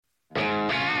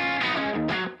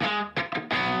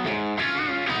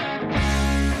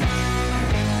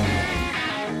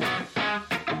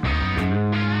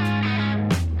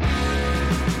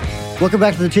Welcome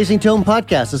back to the Chasing Tone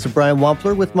podcast. This is Brian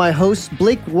Wampler with my hosts,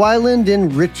 Blake Wyland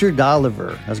and Richard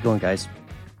Oliver. How's it going, guys?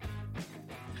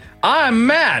 I'm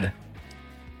mad.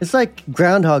 It's like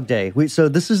Groundhog Day. So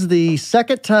this is the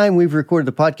second time we've recorded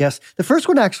the podcast. The first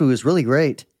one actually was really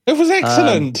great. It was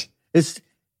excellent. It's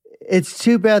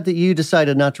too bad that you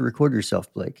decided not to record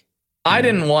yourself, Blake. I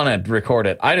didn't want to record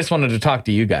it. I just wanted to talk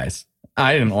to you guys.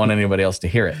 I didn't want anybody else to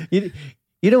hear it.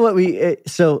 You know what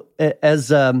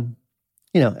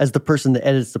as the person that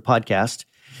edits the podcast,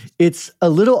 it's a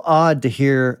little odd to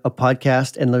hear a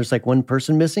podcast and there's like one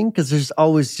person missing because there's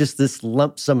always just this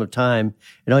lump sum of time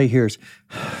and all you hear is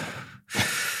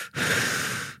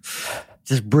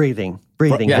just breathing.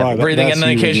 Yeah, right, breathing and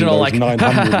an occasional like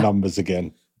 900 numbers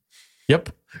again. Yep.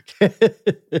 Do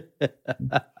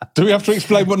we have to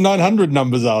explain what 900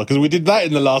 numbers are? Because we did that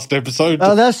in the last episode.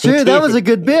 Oh, that's true. That was a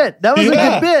good bit. That was a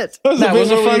good bit. That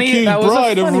was a funny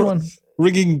one.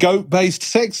 Ringing goat-based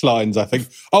sex lines, I think.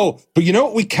 Oh, but you know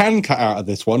what we can cut out of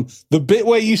this one? The bit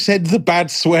where you said the bad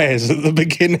swears at the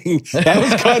beginning. That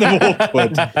was kind of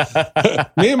awkward.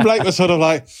 Me and Blake were sort of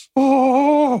like,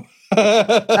 oh.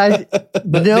 No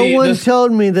one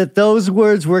told me that those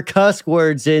words were cuss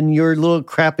words in your little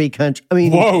crappy country. I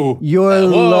mean, your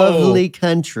lovely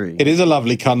country. It is a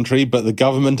lovely country, but the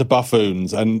government are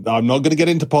buffoons. And I'm not going to get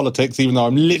into politics, even though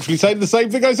I'm literally saying the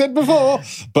same thing I said before.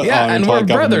 But yeah, and we're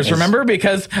brothers, remember?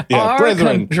 Because our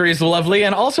country is lovely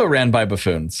and also ran by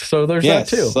buffoons. So there's that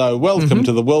too. So welcome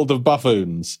to the world of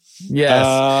buffoons.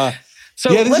 Yes.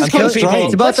 Let's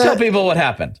tell people what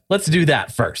happened. Let's do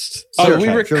that first. So we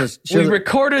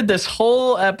recorded this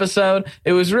whole episode.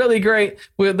 It was really great.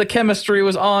 The chemistry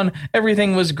was on.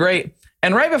 Everything was great.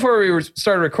 And right before we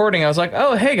started recording, I was like,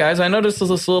 oh, hey, guys, I noticed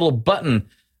this little button.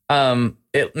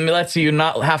 It lets you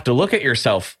not have to look at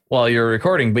yourself while you're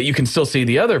recording, but you can still see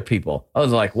the other people. I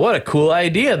was like, what a cool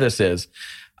idea this is.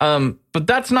 But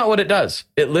that's not what it does.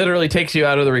 It literally takes you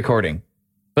out of the recording.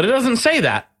 But it doesn't say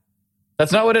that.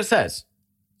 That's not what it says.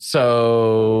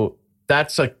 So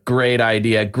that's a great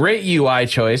idea. Great UI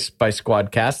choice by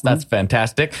Squadcast. That's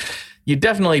fantastic. You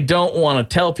definitely don't want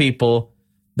to tell people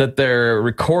that they're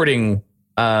recording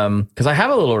because I have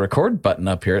a little record button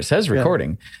up here. It says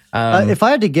recording. If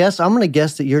I had to guess, I'm going to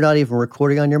guess that you're not even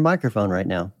recording on your microphone right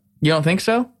now. You don't think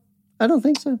so? I don't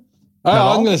think so.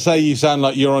 I'm going to say you sound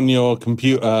like you're on your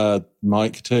computer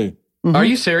mic too. Mm-hmm. Are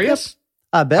you serious?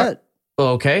 Yep. I bet.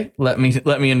 Okay, let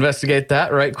me investigate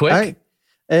that right quick. All right.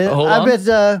 And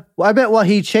I bet while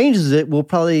he changes it, it'll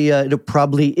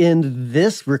probably end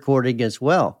this recording as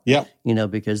well. Yeah.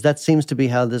 Because that seems to be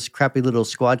how this crappy little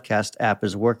Squadcast app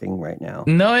is working right now.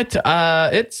 No,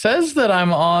 it says that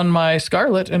I'm on my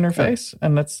Scarlett interface,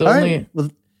 and that's the only. Right. Well,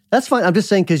 that's fine. I'm just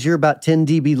saying because you're about 10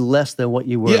 dB less than what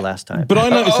you were last time. But I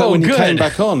noticed that when you came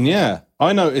back on. Yeah,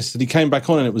 I noticed that he came back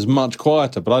on and it was much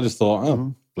quieter. But I just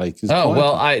thought, Blake is. Oh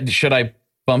well, should I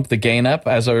bump the gain up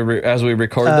as we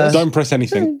record this? Don't press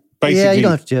anything. Basically, yeah, you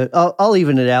don't have to do it. I'll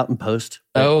even it out in post.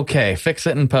 Okay, fix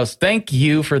it in post. Thank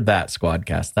you for that,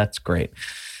 Squadcast. That's great.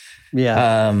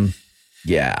 Yeah.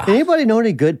 Yeah. Anybody know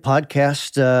any good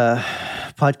podcast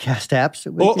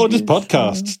apps? Or just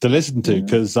podcasts to listen to?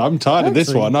 Because I'm tired of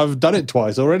this one. I've done it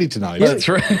twice already tonight. That's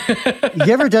right.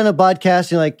 You ever done a podcast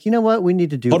and you're like, you know what? We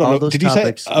need to do all those topics. Did you say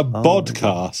a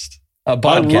podcast? A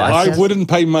podcast. I wouldn't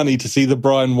pay money to see the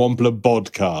Brian Wampler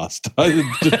podcast.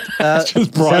 It's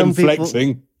just Brian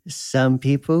flexing. Some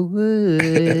people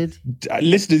would.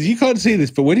 Listeners, you can't see this,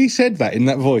 but when he said that in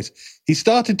that voice, he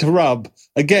started to rub.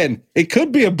 Again, it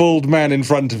could be a bald man in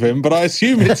front of him, but I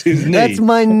assume it's his knee. That's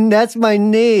my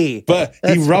knee. But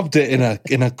he rubbed it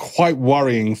in a quite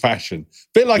worrying fashion.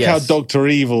 Bit like how Dr.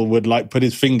 Evil would put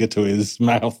his finger to his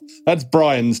mouth. That's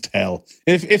Brian's tell.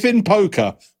 If in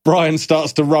poker, Brian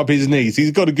starts to rub his knees, he's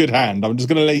got a good hand. I'm just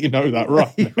going to let you know that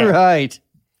right now. Right.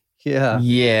 Yeah.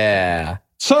 Yeah.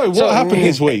 So what happened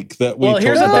this week that we talked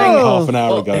about half an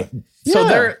hour ago?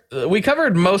 So we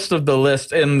covered most of the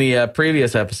list in the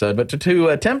previous episode, but to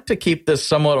attempt to keep this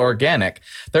somewhat organic,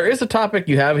 there is a topic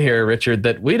you have here, Richard,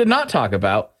 that we did not talk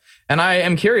about, and I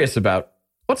am curious about.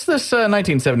 What's this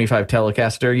 1975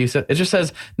 Telecaster? You said it just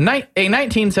says a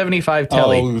 1975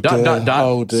 Tele.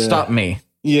 Stop me.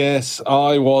 Yes,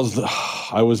 I was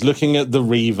looking at the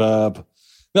reverb.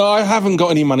 No, I haven't got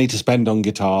any money to spend on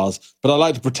guitars, but I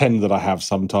like to pretend that I have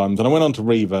sometimes. And I went on to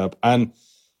Reverb, and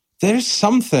there's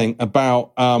something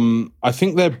about, I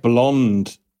think they're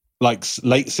blonde, like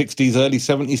late 60s, early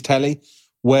 70s telly,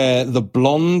 where the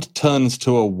blonde turns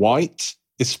to a white,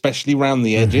 especially around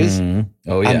the edges. Mm-hmm.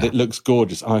 Oh, yeah. And it looks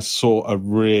gorgeous. I saw a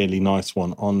really nice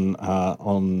one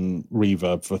on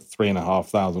Reverb for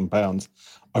 £3,500.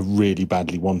 I really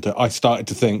badly want it. I started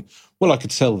to think, well, I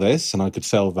could sell this and I could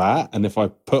sell that. And if I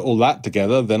put all that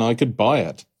together, then I could buy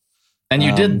it. And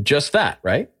you did just that,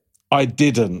 right? I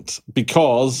didn't,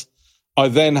 because I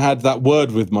then had that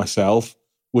word with myself,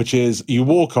 which is you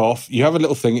walk off, you have a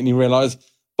little thing and you realize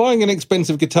buying an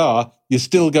expensive guitar, you're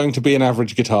still going to be an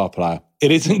average guitar player.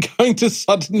 It isn't going to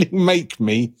suddenly make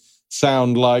me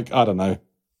sound like, I don't know,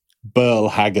 Burl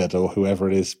Haggard or whoever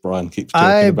it is Brian keeps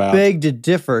talking about. I beg to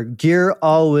differ. Gear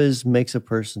always makes a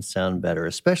person sound better,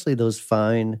 especially those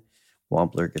fine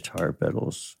Wampler guitar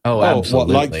pedals. Oh,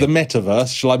 absolutely. What, like the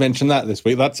Metaverse? Shall I mention that this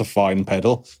week? That's a fine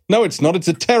pedal. No, it's not. It's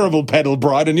a terrible pedal,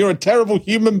 Brian, and you're a terrible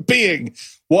human being.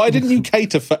 Why didn't you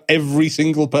cater for every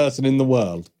single person in the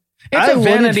world? It's a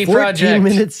vanity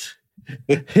project.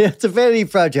 It's a vanity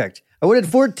project. I wanted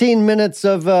 14 minutes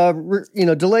of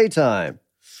delay time.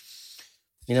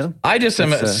 You know, I just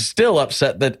am still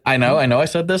upset that I know I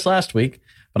said this last week,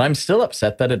 but I'm still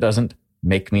upset that it doesn't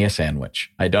make me a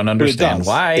sandwich. I don't understand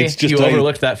why you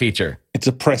overlooked that feature. It's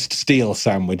a pressed steel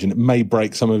sandwich, and it may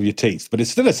break some of your teeth, but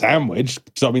it's still a sandwich.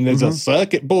 So, I mean, there's a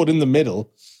circuit board in the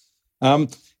middle.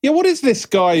 What is this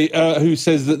guy who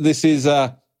says that this is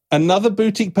another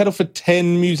boutique pedal for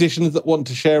 10 musicians that want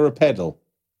to share a pedal?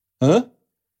 Huh?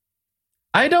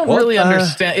 I don't really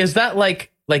understand. Is that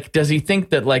like, does he think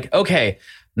that okay,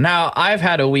 now I've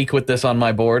had a week with this on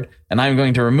my board and I'm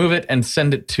going to remove it and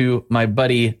send it to my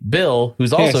buddy Bill,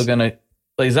 who's also going to,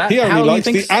 is that he only how likes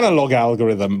he thinks? The analog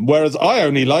algorithm, whereas I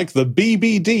only like the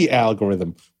BBD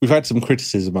algorithm. We've had some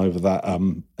criticism over that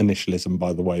initialism,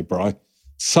 by the way, Bri.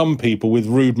 Some people with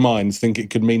rude minds think it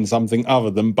could mean something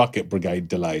other than bucket brigade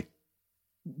delay.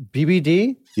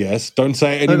 BBD? Yes, don't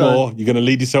say it anymore. You're going to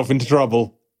lead yourself into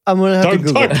trouble. I'm going to have to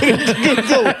Google. Don't type it into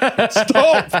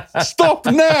Google. Stop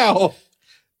now.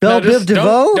 Bell Biv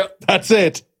DeVoe? That's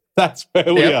it. That's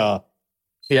where we are.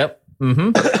 Yep.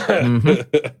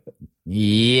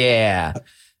 Yeah.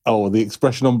 Oh, the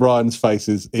expression on Brian's face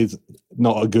is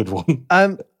not a good one.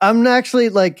 I'm actually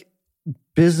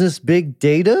business big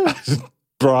data.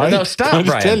 Brian, no, stop,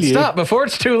 Brian. Stop before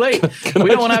it's too late. We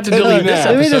don't want to have to delete this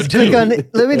episode.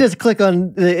 Let me just click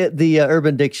on the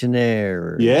Urban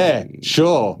Dictionary. Yeah,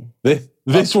 sure.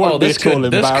 This won't be at all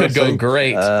embarrassing. This could go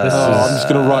great. I'm just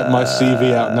going to write my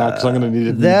CV out now because I'm going to need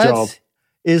a new job. That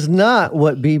is not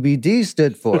what BBD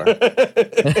stood for.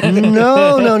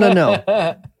 No.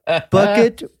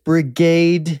 Bucket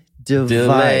Brigade Device.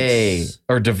 Delay.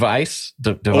 Or device?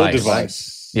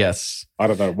 Device. Yes. I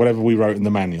don't know. Whatever we wrote in the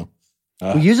manual.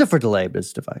 We use it for delay, but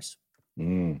it's device.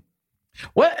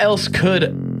 What else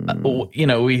could,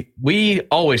 we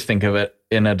always think of it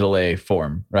in a delay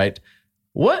form, right?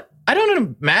 I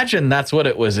don't imagine that's what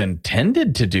it was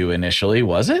intended to do initially,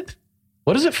 was it?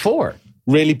 What is it for?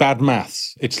 Really bad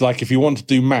maths. It's like if you want to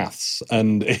do maths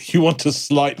and if you want to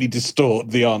slightly distort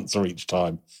the answer each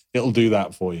time, it'll do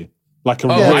that for you. Like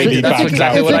really bad. That's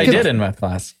exactly what I did in math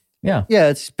class. Yeah. Yeah,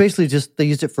 it's basically just they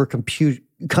used it for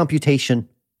computation,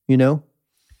 you know?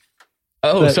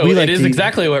 Oh, but so it is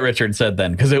exactly what Richard said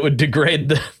then, because it would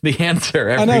degrade the answer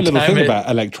every time. I know a little thing about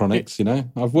electronics,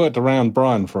 I've worked around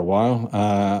Brian for a while,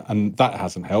 and that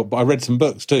hasn't helped, but I read some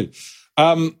books too.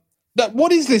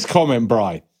 What is this comment,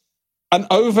 Bri? An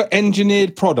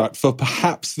over-engineered product for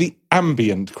perhaps the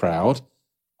ambient crowd?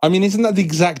 I mean, isn't that the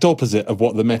exact opposite of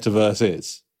what the metaverse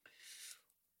is?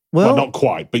 Well, not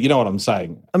quite, but you know what I'm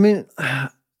saying. I mean,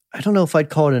 I don't know if I'd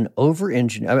call it an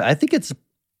over-engineered. I think it's...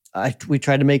 we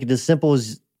tried to make it as simple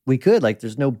as we could.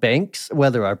 There's no banks.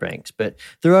 Well, there are banks, but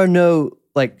there are no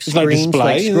screens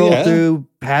scroll through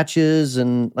patches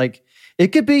and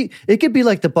it could be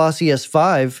like the Boss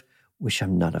ES5, which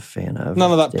I'm not a fan of.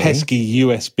 None of that pesky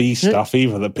USB stuff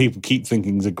either that people keep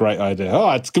thinking is a great idea.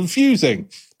 Oh, it's confusing.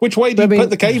 Which way do you put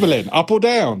the cable in? Up or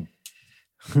down?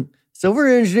 It's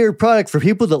over-engineered product for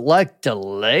people that like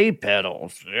delay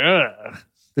pedals. Yeah.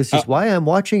 This is why I'm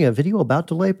watching a video about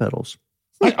delay pedals.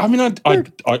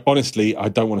 I honestly, I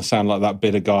don't want to sound like that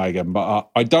bitter guy again, but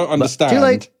I don't understand. Too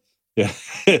late. Yeah.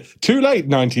 Too late,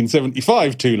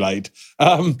 1975, too late.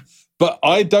 But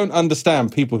I don't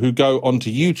understand people who go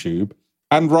onto YouTube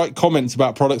and write comments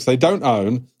about products they don't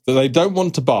own, that they don't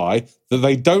want to buy, that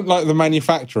they don't like the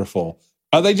manufacturer for.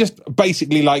 Are they just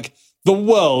basically the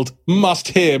world must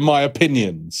hear my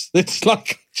opinions? It's I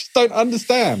just don't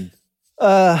understand.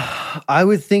 I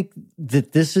would think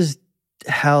that this is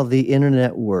how the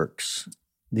internet works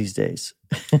these days.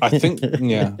 I think,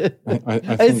 yeah.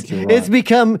 I think you're right. It's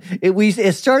become,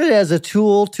 it started as a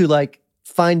tool to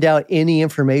find out any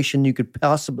information you could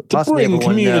possibly bring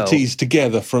communities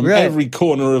together from every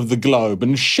corner of the globe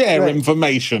and share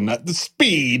information at the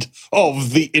speed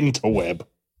of the interweb.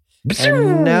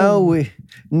 And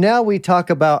now we talk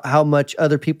about how much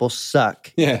other people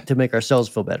suck to make ourselves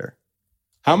feel better.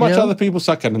 How much other people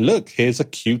suck. And look, here's a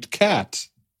cute cat.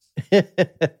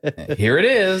 Here it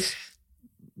is.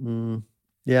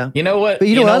 Yeah. You know what? But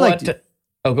you know what I like to...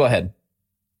 Oh, go ahead.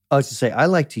 I was to say, I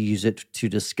like to use it to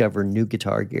discover new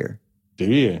guitar gear. Do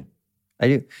you? I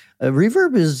do.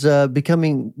 Reverb is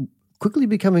quickly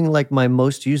becoming like my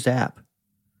most used app.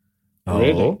 Oh.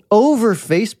 Really? Over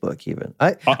Facebook, even.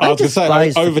 I was going to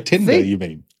say, over Tinder, you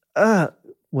mean?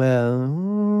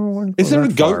 Well... Is there a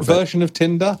goat version of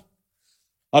Tinder?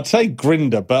 I'd say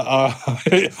Grindr, but I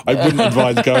wouldn't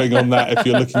advise going on that if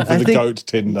you're looking for the goat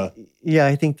Tinder. Yeah,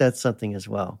 I think that's something as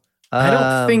well. I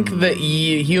don't think that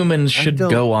humans should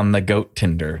go on the goat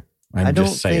Tinder. I'm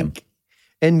just saying.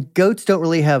 And goats don't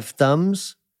really have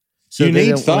thumbs, so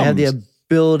they don't have the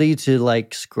ability to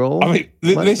like scroll. I mean,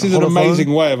 this is an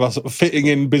amazing way of us fitting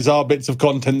in bizarre bits of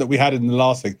content that we had in the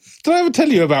last thing. Did I ever tell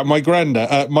you about my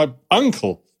my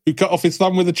uncle? Who cut off his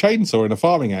thumb with a chainsaw in a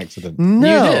farming accident?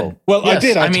 No. You did. Well, yes. I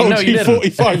did. I told you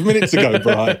 45 minutes ago,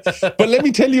 Brian. But let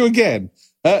me tell you again.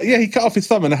 He cut off his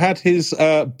thumb and had his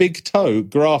big toe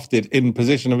grafted in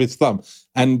position of his thumb.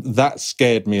 And that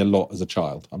scared me a lot as a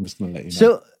child. I'm just going to let you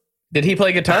know. So, did he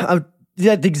play guitar?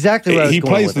 That's exactly what I was He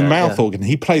going plays with the mouth organ.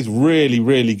 He plays really,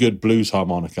 really good blues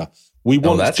harmonica. We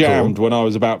once jammed when I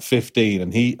was about 15,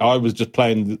 and I was just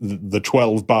playing the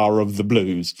 12 bar of the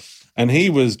blues. And he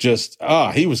was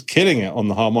he was killing it on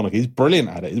the harmonica. He's brilliant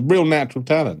at it. He's real natural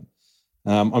talent.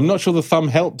 I'm not sure the thumb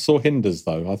helps or hinders,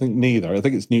 though. I think neither. I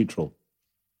think it's neutral.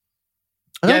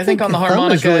 I think on the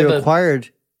harmonica is really required.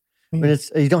 But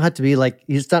you don't have to be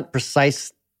it's not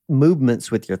precise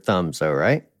movements with your thumbs, though,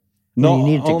 right? You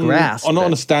need to grasp. Not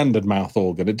on a standard mouth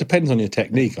organ. It depends on your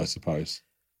technique, I suppose.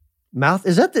 Mouth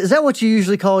is that what you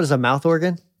usually call it as a mouth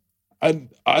organ?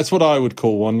 That's what I would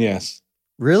call one. Yes.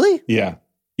 Really? Yeah.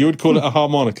 You would call it a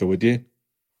harmonica, would you?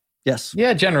 Yes.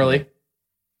 Yeah, generally.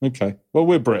 Okay. Well,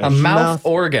 we're British. A mouth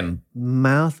organ.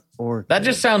 Mouth organ. That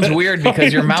just sounds weird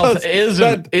because your mouth is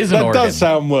an organ. That does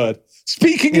sound weird.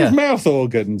 Speaking of mouth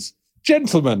organs,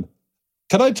 gentlemen,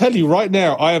 can I tell you right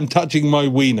now, I am touching my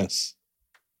weenus.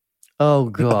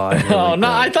 Oh, God. Oh,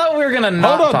 no, I thought we were going to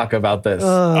not talk about this.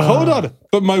 Hold on.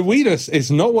 But my weenus is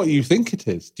not what you think it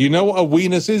is. Do you know what a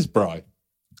weenus is, Bri?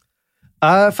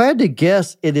 If I had to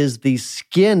guess, it is the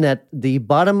skin at the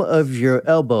bottom of your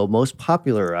elbow, most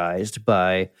popularized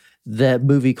by that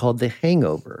movie called The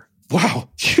Hangover. Wow,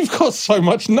 you've got so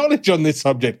much knowledge on this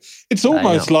subject. It's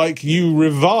almost like you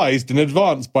revised in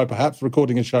advance by perhaps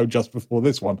recording a show just before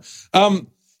this one.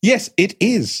 Yes, it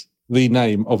is the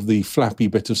name of the flappy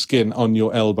bit of skin on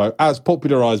your elbow, as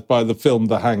popularized by the film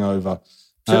The Hangover.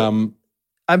 So,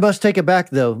 I must take it back,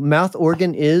 though. Mouth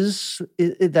organ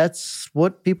that's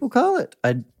what people call it.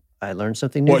 I learned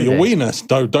something new today. Your weenus?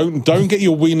 Don't get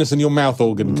your weenus and your mouth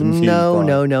organ confused.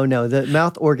 No. The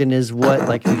mouth organ is what,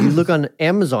 like, if you look on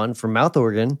Amazon for mouth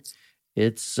organ,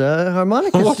 it's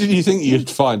harmonicas. What did you think you'd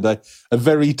find? A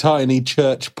very tiny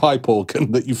church pipe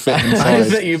organ that you fit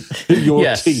inside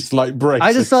your teeth like braces?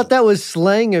 I just thought that was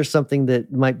slang or something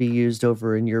that might be used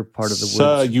over in your part of the woods.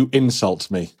 Sir, you insult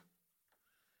me.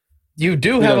 You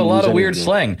do have a lot of weird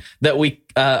slang that we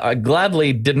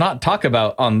gladly did not talk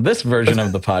about on this version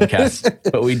of the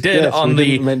podcast, but we did on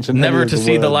the Never to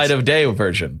See the Light of Day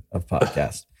version of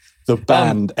podcast. The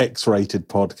banned X-rated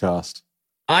podcast.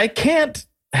 I can't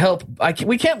help.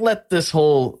 We can't let this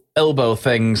whole elbow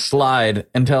thing slide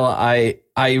until I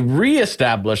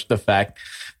reestablish the fact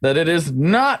that it is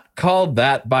not called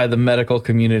that by the medical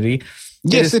community.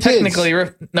 Yes, it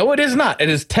is. No, it is not. It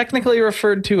is technically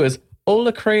referred to as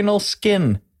olecranal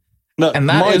skin. No, and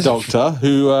my doctor,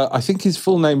 who I think his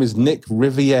full name is Nick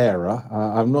Riviera,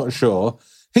 I'm not sure.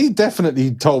 He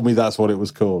definitely told me that's what it was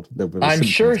called. I'm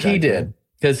sure he did,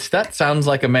 because that sounds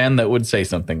like a man that would say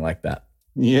something like that.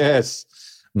 Yes.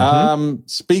 Mm-hmm.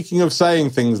 Speaking of saying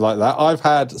things like that, I've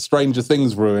had Stranger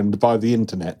Things ruined by the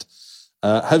internet.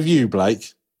 Have you,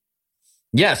 Blake?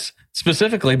 Yes,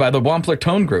 specifically by the Wampler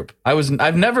Tone Group.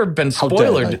 I've never been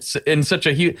spoiled in such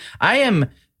a huge. I am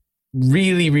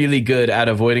really, really good at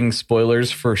avoiding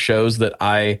spoilers for shows that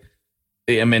I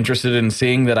am interested in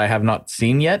seeing that I have not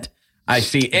seen yet. I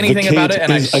see anything about it,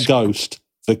 and a ghost.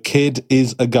 The kid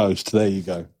is a ghost. There you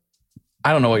go.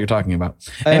 I don't know what you're talking about.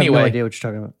 I have no idea what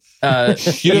you're talking about.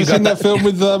 You ever seen that film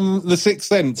with The Sixth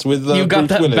Sense with you got Bruce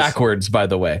that Willis? Backwards, by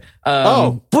the way.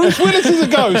 Bruce Willis is a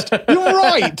ghost. You're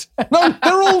right. No,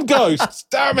 they're all ghosts.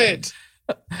 Damn it.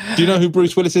 Do you know who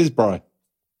Bruce Willis is, Bri?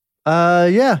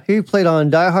 Yeah, he played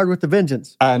on Die Hard with a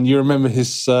Vengeance. And you remember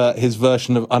his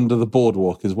version of Under the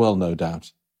Boardwalk as well, no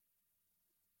doubt.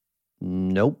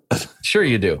 Nope. Sure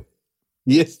you do.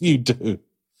 Yes, you do.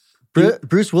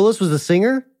 Bruce Willis was the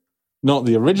singer? Not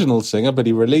the original singer, but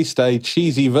he released a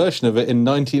cheesy version of it in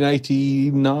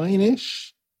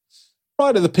 1989-ish.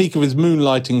 Right at the peak of his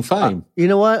moonlighting fame. You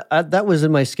know what? That was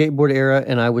in my skateboard era,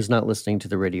 and I was not listening to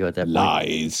the radio at that point.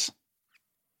 Lies.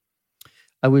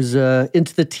 I was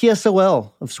into the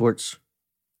TSOL of sorts.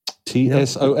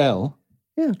 TSOL?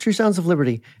 Yeah, True Sounds of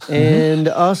Liberty. And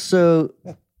also,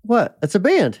 what? That's a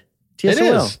band. TSOL. It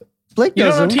is. Blake you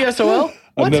doesn't. don't know TSOL?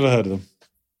 I've never heard of them.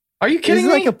 Are you kidding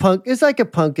me? It's like a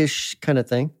punkish kind of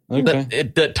thing.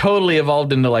 Okay. That totally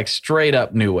evolved into like straight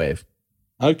up new wave.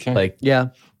 Okay. Like, yeah.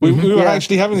 We were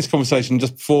actually having this conversation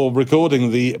just before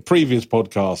recording the previous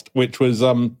podcast, which was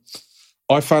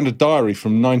I found a diary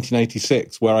from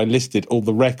 1986 where I listed all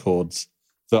the records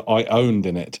that I owned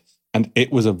in it, and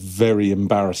it was a very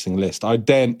embarrassing list. I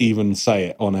daren't even say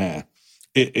it on air.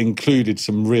 It included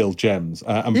some real gems.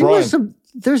 And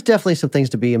there's definitely some things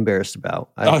to be embarrassed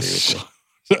about. I agree with you.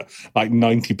 Like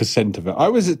 90% of it. I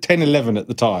was at 10, 11 at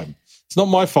the time. It's not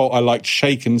my fault I liked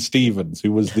Shakin' Stevens,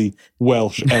 who was the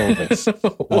Welsh Elvis.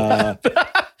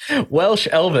 Welsh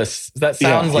Elvis. That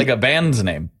sounds like a band's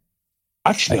name.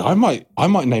 Actually, I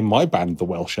might name my band the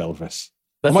Welsh Elvis.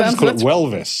 I might just call it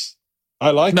Welvis.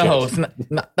 I like it.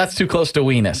 No, that's too close to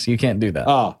Weenus. You can't do that.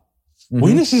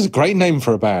 Weenus is a great name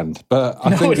for a band, but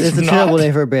I think it's a terrible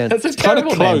name for a band. It's kind of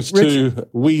close to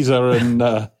Weezer and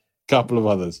a couple of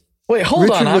others. Wait, hold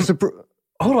on.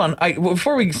 Hold on.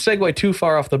 Before we segue too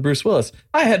far off the Bruce Willis,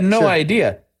 I had no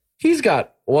idea. He's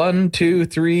got 1, 2,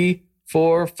 3,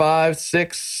 4, 5,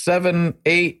 6, 7,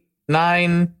 8,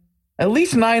 9, at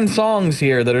least 9 songs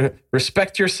here that are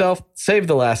Respect Yourself, Save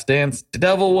the Last Dance,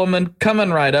 Devil Woman,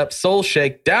 Coming Right Up, Soul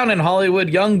Shake, Down in Hollywood,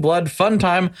 Young Blood, Fun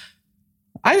Time.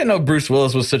 I didn't know Bruce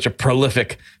Willis was such a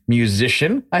prolific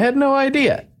musician. I had no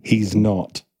idea. He's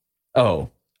not.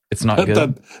 Oh. It's not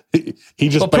good. He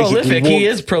just prolific. He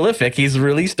is prolific. He's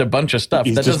released a bunch of stuff.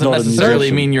 That doesn't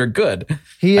necessarily mean you're good.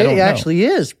 He actually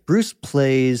is. Bruce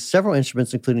plays several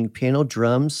instruments, including piano,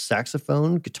 drums,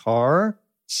 saxophone, guitar,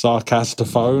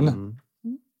 sarcastophone,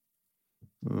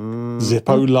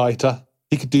 Zippo lighter.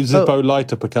 He could do Zippo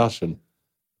lighter percussion.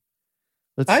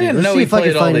 I didn't know he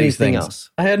played all these things. Else.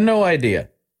 I had no idea.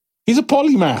 He's a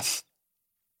polymath.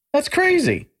 That's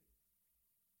crazy.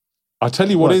 I tell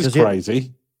you what is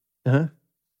crazy.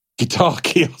 Guitar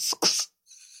kiosks.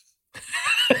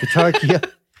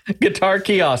 Guitar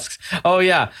kiosks. Oh,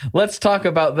 yeah. Let's talk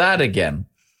about that again.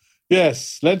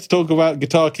 Yes, let's talk about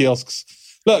guitar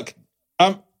kiosks. Look,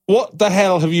 what the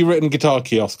hell have you written guitar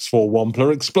kiosks for,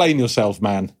 Wampler? Explain yourself,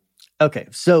 man. Okay,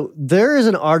 so there is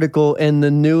an article in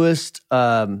the newest,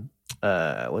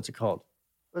 what's it called?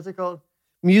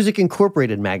 Music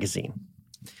Incorporated magazine.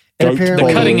 And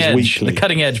apparently, the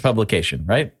cutting edge publication,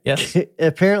 right? Yes.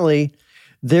 Apparently,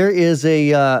 there is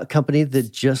a company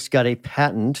that just got a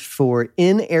patent for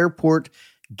in-airport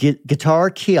guitar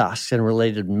kiosks and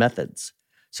related methods.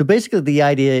 So basically, the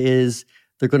idea is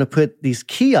they're going to put these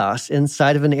kiosks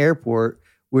inside of an airport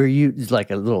where there's like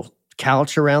a little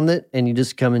couch around it, and you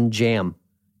just come and jam.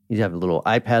 You have a little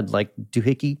iPad like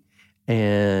doohickey,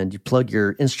 and you plug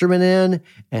your instrument in,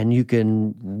 and you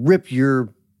can rip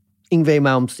your Yngwie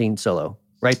Malmsteen solo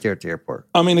right there at the airport.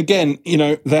 I mean, again,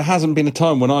 there hasn't been a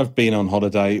time when I've been on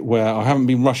holiday where I haven't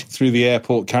been rushing through the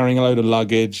airport, carrying a load of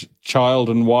luggage, child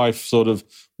and wife sort of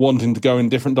wanting to go in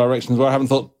different directions, where I haven't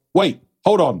thought, wait,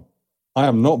 hold on, I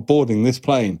am not boarding this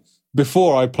plane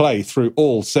before I play through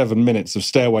all 7 minutes of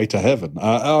Stairway to Heaven.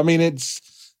 I mean,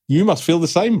 you must feel the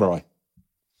same, Bri. Well,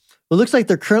 it looks like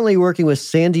they're currently working with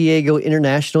San Diego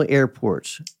International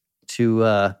Airport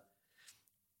to...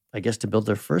 I guess to build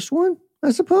their first one,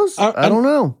 I suppose. I don't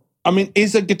know. I mean,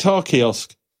 is a guitar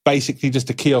kiosk basically just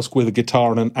a kiosk with a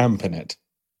guitar and an amp in it?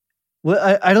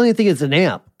 Well, I don't even think it's an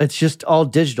amp. It's just all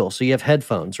digital. So you have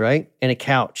headphones, right? And a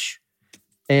couch.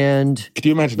 And could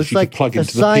you imagine if you could plug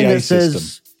into the PA PA that system?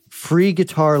 Says Free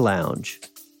Guitar Lounge.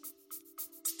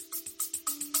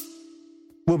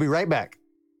 We'll be right back.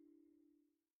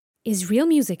 Is real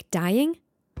music dying?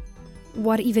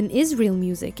 What even is real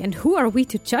music, and who are we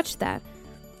to judge that?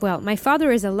 Well, my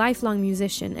father is a lifelong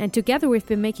musician, and together we've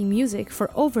been making music for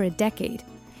over a decade.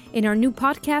 In our new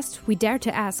podcast, we dare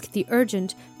to ask the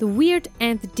urgent, the weird,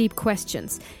 and the deep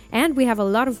questions, and we have a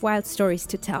lot of wild stories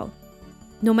to tell.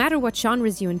 No matter what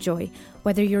genres you enjoy,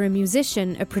 whether you're a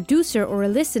musician, a producer, or a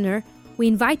listener, we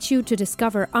invite you to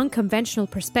discover unconventional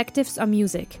perspectives on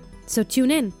music. So tune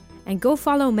in, and go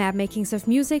follow Mad Makings of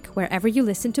Music wherever you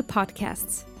listen to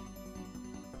podcasts.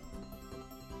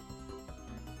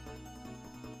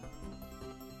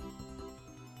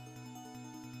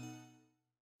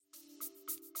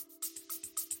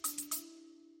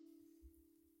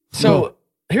 So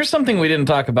here's something we didn't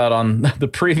talk about on the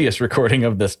previous recording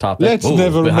of this topic. Let's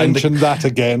never mention that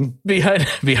again.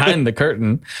 Behind the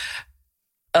curtain.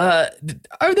 Are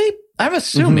they? I'm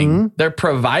assuming they're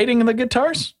providing the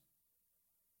guitars,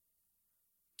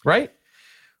 right?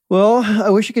 Well, I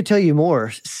wish I could tell you more.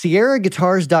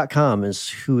 SierraGuitars.com is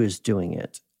who is doing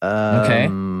it. Okay.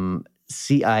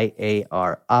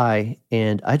 CIARI.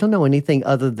 And I don't know anything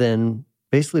other than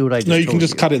basically what I just told you. No, you can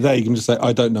just cut it there. You can just say,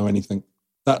 I don't know anything.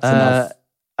 That's enough.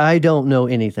 I don't know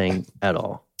anything at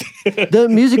all. The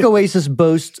Music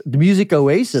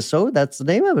Oasis so that's the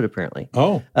name of it apparently.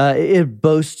 Oh. It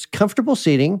boasts comfortable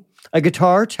seating, a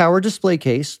guitar tower display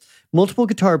case, multiple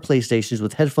guitar playstations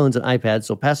with headphones and iPads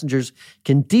so passengers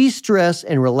can de-stress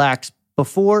and relax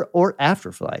before or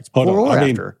after flights.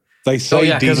 After. They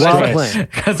say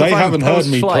de-stress. They haven't heard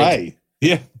me play.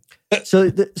 Yeah. So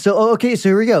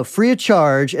here we go. Free of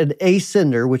charge, an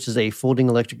Ascender, which is a folding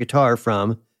electric guitar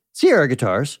from Sierra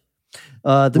Guitars.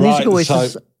 The Music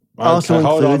Oasis also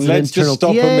includes an Let's internal just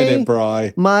stop PA, a minute,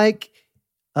 Bri. mic,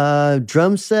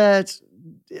 drum set,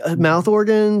 mouth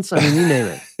organs. I mean, you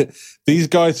name it. These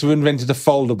guys who invented a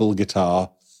foldable guitar,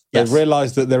 they've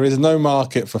realized that there is no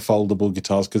market for foldable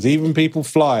guitars because even people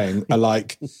flying are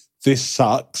like, this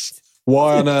sucks.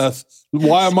 Why on earth?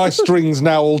 Why are my strings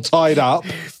now all tied up?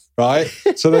 Right?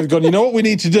 So they've gone, you know what we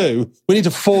need to do? We need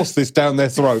to force this down their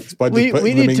throats by just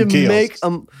putting them in kiosks.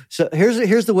 So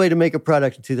here's the way to make a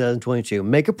product in 2022.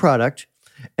 Make a product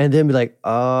and then be like,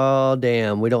 oh,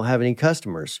 damn, we don't have any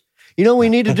customers. You know what we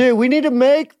need to do? We need to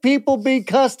make people be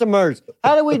customers.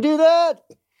 How do we do that?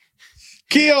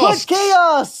 Kiosks! Put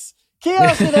kiosks!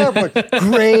 Kiosks in airports.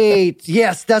 Great.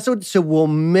 Yes, that's what. So we'll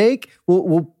make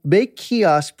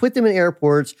kiosks, put them in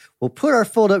airports. We'll put our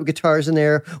fold-up guitars in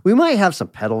there. We might have some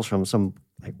pedals from some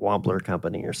like Wampler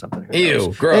company or something.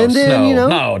 Ew, gross. And then,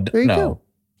 no, there you go.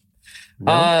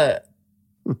 No.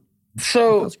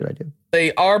 So that's a good idea.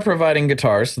 They are providing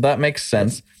guitars, so that makes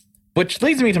sense. Which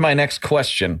leads me to my next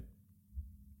question.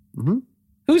 Mm-hmm.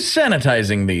 Who's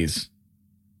sanitizing these?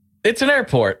 It's an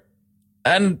airport.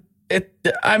 And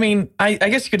I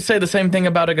guess you could say the same thing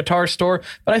about a guitar store,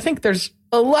 but I think there's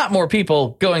a lot more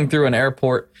people going through an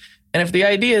airport. And if the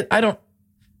idea, I don't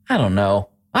know.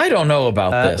 I don't know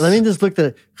about this. Let me just look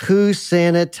at who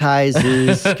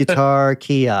sanitizes guitar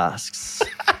kiosks.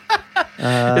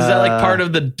 Is that like part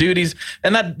of the duties?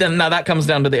 And now that comes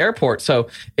down to the airport. So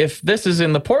if this is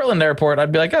in the Portland airport,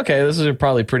 I'd be like, okay, this is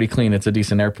probably pretty clean. It's a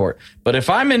decent airport. But if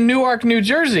I'm in Newark, New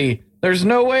Jersey, there's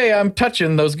no way I'm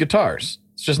touching those guitars.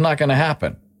 It's just not going to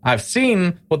happen. I've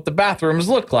seen what the bathrooms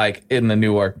look like in the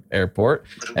Newark airport,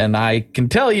 and I can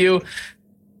tell you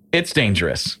it's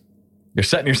dangerous. You're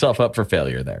setting yourself up for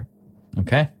failure there.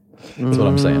 Okay? That's what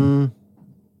I'm saying.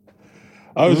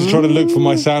 I was trying to look for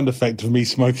my sound effect of me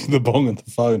smoking the bong on the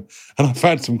phone, and I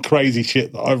found some crazy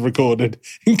shit that I've recorded,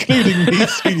 including me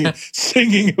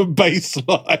singing a bass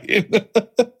line.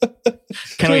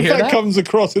 Can we hear that? If that comes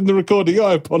across in the recording,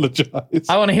 I apologize.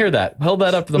 I want to hear that. Hold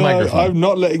that up to the microphone. I'm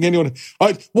not letting anyone.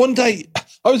 One day,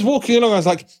 I was walking along, I was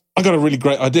like, I got a really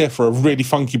great idea for a really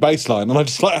funky bass line, and I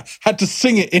just had to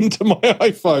sing it into my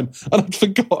iPhone, and I'd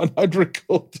forgotten I'd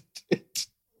recorded it.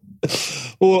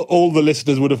 All the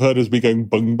listeners would have heard us be going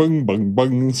bung, bung, bung,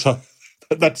 bung. So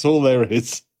that's all there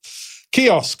is.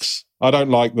 Kiosks. I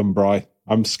don't like them, Bri.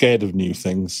 I'm scared of new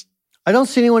things. I don't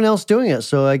see anyone else doing it,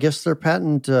 so I guess their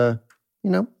patent, who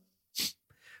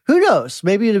knows?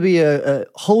 Maybe it'll be a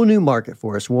whole new market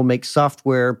for us. We'll make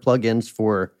software plugins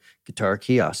for guitar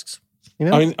kiosks.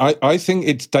 I mean, I think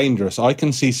it's dangerous. I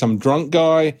can see some drunk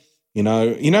guy. You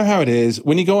know how it is.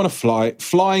 When you go on a flight,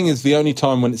 flying is the only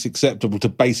time when it's acceptable to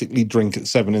basically drink at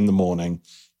 7 a.m.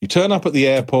 You turn up at the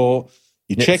airport,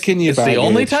 you check in your baggage. It's the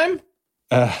only time?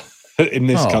 In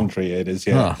this country, it is,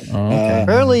 yeah. Okay.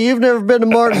 Apparently, you've never been to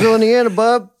Martinsville, Indiana,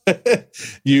 bub.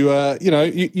 You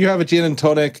have a gin and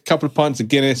tonic, a couple of pints of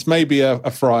Guinness, maybe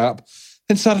a fry-up.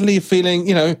 Then suddenly you're feeling,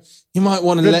 you might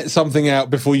want to let something out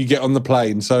before you get on the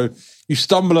plane. So you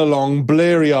stumble along,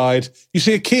 bleary-eyed. You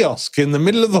see a kiosk in the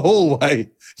middle of the hallway.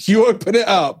 You open it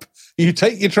up. You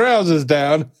take your trousers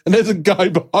down, and there's a guy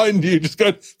behind you just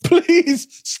going, please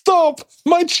stop.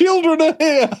 My children are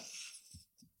here.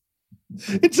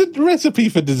 It's a recipe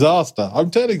for disaster. I'm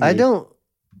telling you.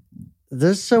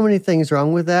 There's so many things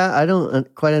wrong with that. I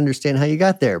don't quite understand how you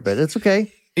got there, but it's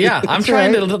okay. Yeah, I'm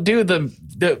trying to do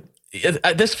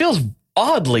this feels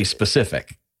oddly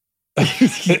specific.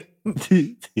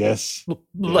 Yes.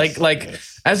 Like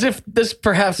as if this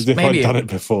perhaps as if maybe I've done it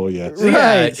before, yes.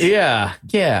 Right. Yeah.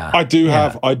 I do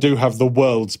have the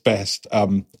world's best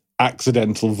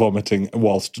accidental vomiting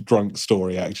whilst drunk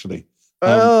story, actually.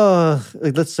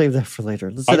 Let's save that for later.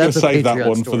 I'm going to save that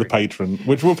one for the patron,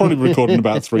 which we'll probably record in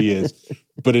about 3 years,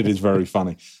 but it is very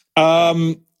funny.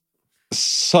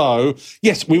 So,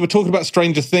 yes, we were talking about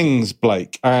Stranger Things,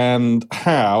 Blake, and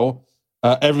how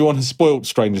everyone has spoiled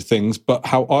Stranger Things, but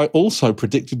how I also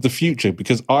predicted the future,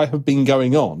 because I have been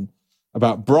going on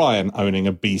about Brian owning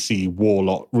a BC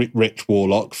warlock, rich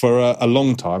warlock, for a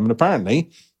long time, and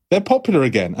apparently they're popular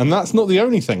again, and that's not the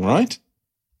only thing, right?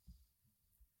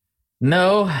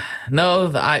 No,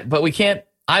 but we can't.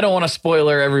 I don't want to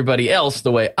spoiler everybody else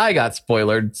the way I got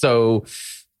spoilered. So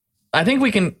I think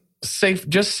we can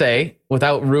just say,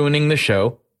 without ruining the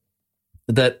show,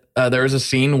 that there is a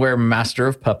scene where Master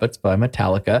of Puppets by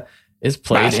Metallica is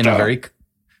played in a very...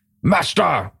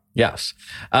 Master! Yes.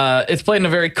 It's played in a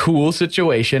very cool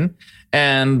situation,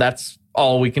 and that's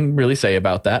all we can really say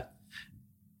about that.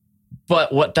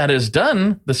 But what that has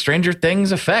done, the Stranger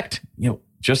Things effect,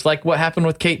 just like what happened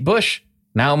with Kate Bush,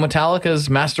 now Metallica's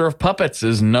Master of Puppets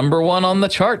is #1 on the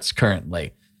charts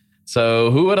currently. So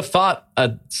who would have thought a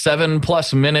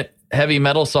 7+ minute heavy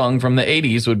metal song from the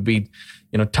 80s would be,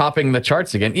 topping the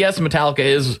charts again? Yes, Metallica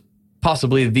is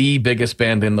possibly the biggest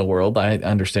band in the world. I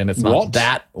understand it's not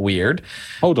that weird.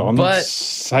 Hold on. But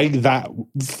say that.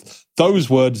 Those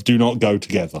words do not go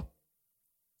together.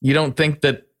 You don't think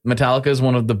that Metallica is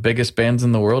one of the biggest bands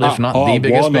in the world, if not the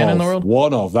biggest band in the world?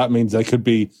 One of. That means they could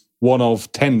be one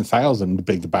of 10,000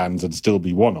 big bands and still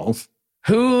be one of.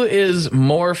 Who is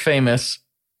more famous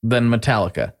than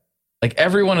Metallica? Like,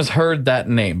 everyone has heard that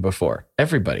name before.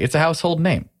 Everybody. It's a household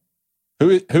name.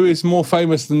 Who is more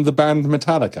famous than the band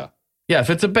Metallica? Yeah, if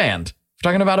it's a band. If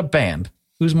we're talking about a band,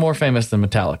 who's more famous than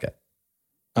Metallica?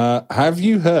 Have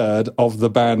you heard of the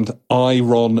band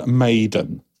Iron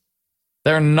Maiden?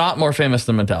 They're not more famous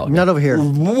than Metallica. Not over here.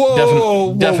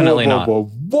 Definitely not.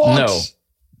 What?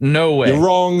 No way. You're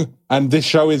wrong, and this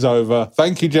show is over.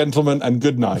 Thank you, gentlemen, and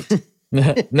good night.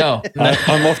 No.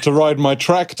 I'm off to ride my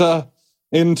tractor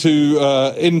into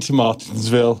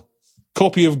Martinsville.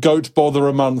 Copy of Goat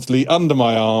Botherer Monthly under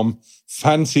my arm.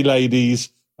 Fancy ladies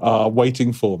are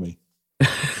waiting for me.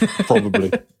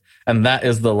 Probably. And that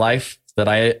is the life that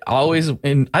I always...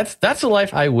 That's the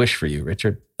life I wish for you,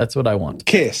 Richard. That's what I want.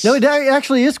 Kiss. No, it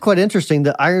actually is quite interesting.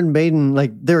 The Iron Maiden,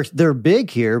 like, they're big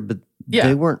here, but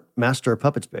they weren't Master of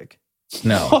Puppets big.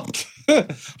 No. What?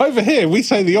 Over here, we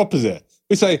say the opposite.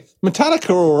 We say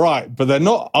Metallica are all right, but they're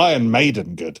not Iron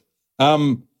Maiden good.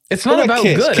 It's not about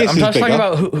Kiss? Good. Kiss I'm talking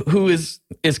about who is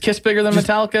Kiss bigger than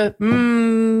Metallica?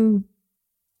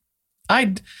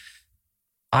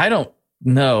 I don't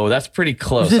know. That's pretty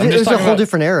close. It's a whole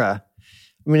different era.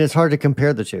 I mean, it's hard to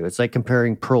compare the two. It's like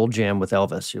comparing Pearl Jam with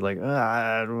Elvis. You're like,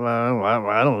 I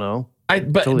don't know.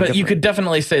 But you could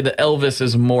definitely say that Elvis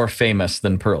is more famous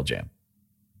than Pearl Jam.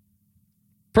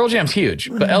 Pearl Jam's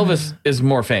huge, but Elvis is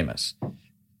more famous.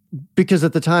 Because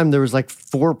at the time, there was like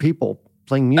 4 people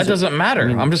playing music. That doesn't matter.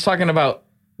 I'm just talking about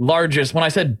largest. When I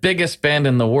said biggest band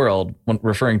in the world, when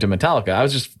referring to Metallica, I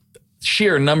was just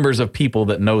sheer numbers of people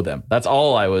that know them. That's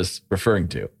all I was referring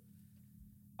to.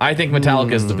 I think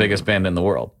Metallica is the biggest band in the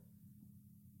world.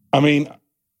 I mean,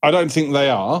 I don't think they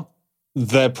are.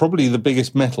 They're probably the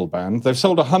biggest metal band. They've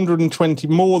sold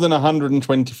more than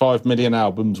 125 million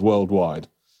albums worldwide.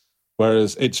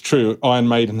 Whereas it's true, Iron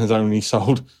Maiden has only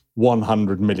sold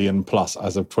 100 million plus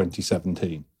as of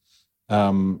 2017.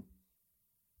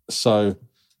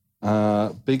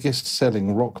 Biggest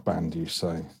selling rock band, you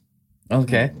say?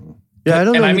 Okay. Yeah, I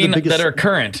don't know. And I mean, that are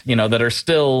current, that are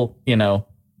still,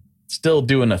 still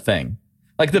doing a thing.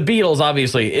 Like the Beatles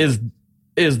obviously is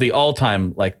the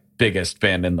all-time like biggest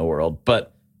band in the world,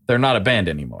 but they're not a band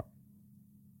anymore.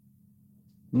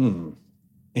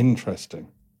 Interesting.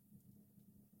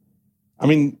 I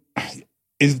mean,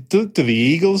 do the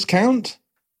Eagles count?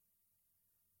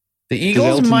 The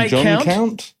Eagles might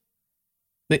count.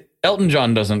 Elton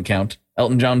John doesn't count.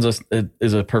 Elton John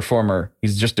is a performer.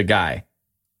 He's just a guy.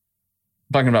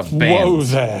 I'm talking about bands. Whoa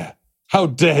there. How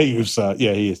dare you, sir?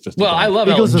 Yeah, he is just a I love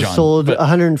Eagles Elton John. Eagles have sold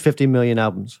 150 million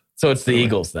albums. So it's the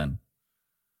Eagles then.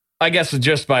 I guess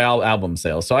just by album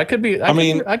sales. So I could be... I'm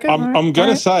going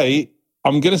to say,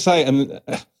 and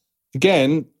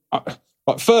again,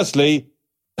 but firstly,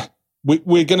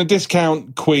 we're going to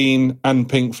discount Queen and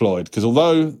Pink Floyd, because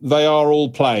although they are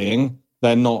all playing,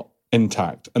 they're not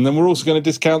intact. And then we're also going to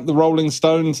discount the Rolling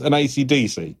Stones and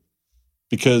AC/DC,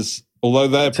 because although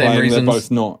they're playing, they're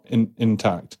both not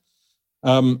intact.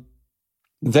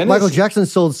 Then Michael Jackson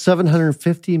sold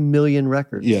 750 million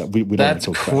records. Yeah, we don't that's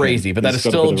talk crazy, about but that is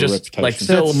still just like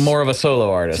still more of a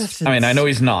solo artist. I mean, I know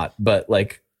he's not, but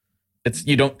like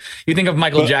you think of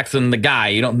Michael Jackson the guy,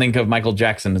 you don't think of Michael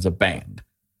Jackson as a band.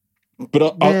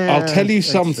 But I'll tell you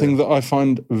something that I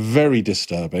find very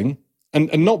disturbing,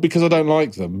 and not because I don't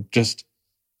like them, just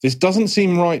this doesn't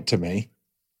seem right to me,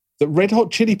 that Red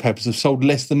Hot Chili Peppers have sold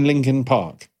less than Linkin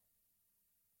Park.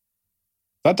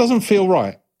 That doesn't feel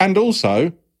right. And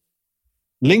also,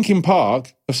 Linkin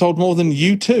Park have sold more than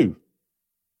U2.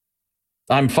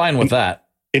 I'm fine with that.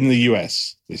 In the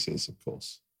US, this is, of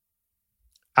course.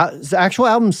 The actual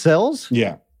album sells?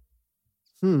 Yeah.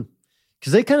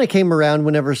 Because they kind of came around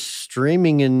whenever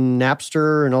streaming and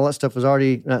Napster and all that stuff was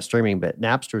already, not streaming, but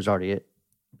Napster was already it.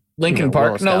 Linkin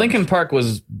Park? No, Linkin Park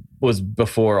was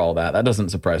before all that. That doesn't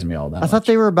surprise me all that I thought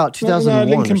they were about 2001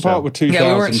 no, Linkin Park were 2000.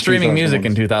 Yeah, we weren't streaming music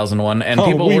in 2001, and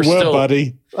people were still...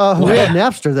 buddy. Oh, we had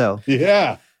Napster, though.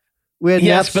 Yeah. We had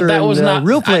Napster, but that was not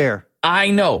Real Player.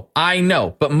 I know,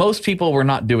 but most people were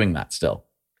not doing that still.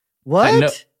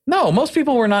 What? No, most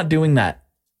people were not doing that.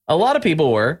 A lot of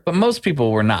people were, but most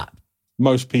people were not.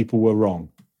 Most people were wrong.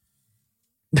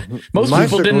 Most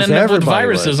people didn't end up with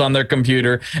viruses on their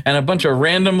computer and a bunch of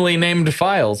randomly named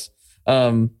files.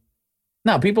 No,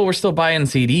 people were still buying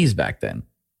CDs back then.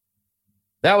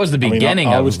 That was the beginning.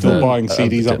 I was still buying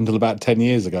CDs up until about 10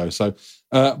 years ago. So,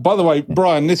 by the way,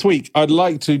 Brian, this week, I'd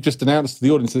like to just announce to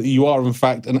the audience that you are, in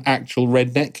fact, an actual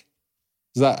redneck.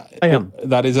 Is that? I am.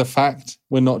 That is a fact.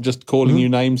 We're not just calling you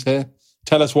names here.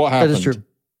 Tell us what happened. That is true.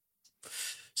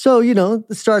 So,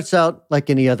 it starts out like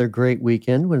any other great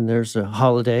weekend when there's a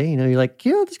holiday. You're like,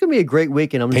 this is going to be a great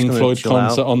weekend. I'm just going to Pink Floyd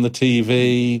concert on the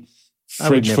TV,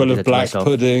 fridge full of black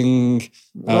pudding.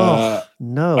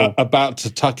 No. About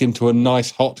to tuck into a nice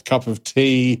hot cup of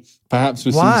tea, perhaps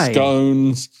with some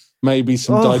scones, maybe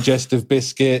some digestive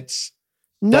biscuits.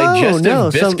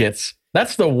 Digestive biscuits?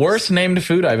 That's the worst named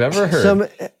food I've ever heard.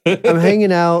 I'm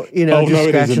hanging out,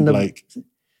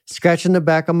 scratching the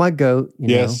back of my goat,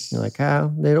 yes. You're like,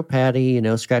 little Patty,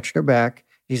 scratching her back.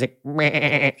 He's like,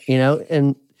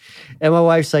 and my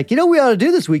wife's like, we ought to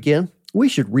do this weekend. We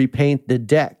should repaint the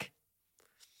deck.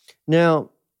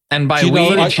 Now, and by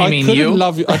we, she mean you?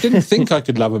 I didn't think I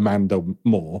could love Amanda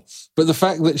more, but the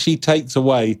fact that she takes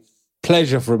away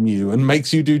pleasure from you and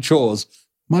makes you do chores,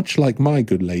 much like my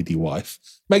good lady wife,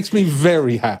 makes me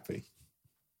very happy.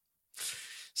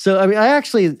 So,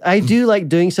 I do like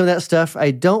doing some of that stuff.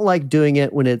 I don't like doing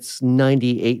it when it's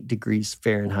 98 degrees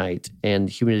Fahrenheit and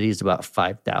humidity is about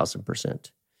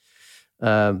 5,000%.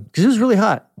 Because it was really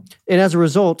hot. And as a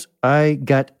result, I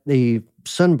got the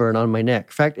sunburn on my neck.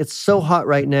 In fact, it's so hot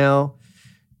right now,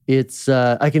 it's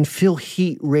I can feel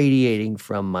heat radiating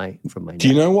from my neck. Do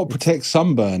you know what protects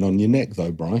sunburn on your neck,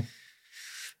 though, Brian?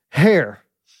 Hair.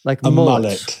 Like a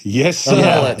mullet. Yes, sir. A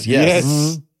mullet, yes.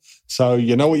 Mm-hmm. So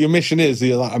you know what your mission is.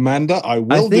 You're like, Amanda, I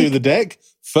will do the deck.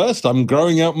 First, I'm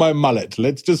growing out my mullet.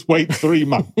 Let's just wait 3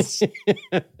 months.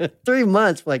 3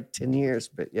 months for like 10 years,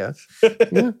 but yeah.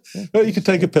 Well, you could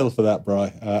take a pill for that,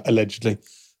 Bri, allegedly.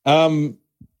 Are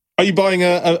you buying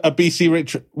a BC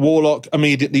Rich Warlock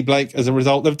immediately, Blake, as a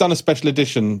result? They've done a special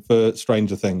edition for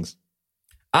Stranger Things.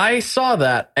 I saw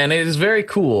that, and it is very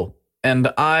cool. And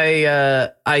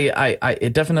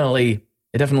it definitely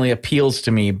appeals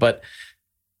to me, but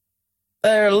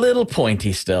they're a little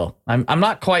pointy still. I'm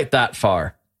not quite that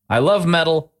far. I love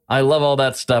metal. I love all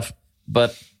that stuff,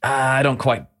 but I don't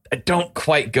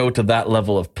quite go to that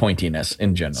level of pointiness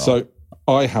in general. So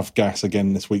I have gas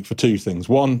again this week for two things.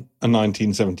 One, a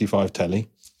 1975 telly.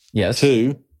 Yes.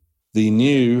 Two, the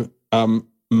new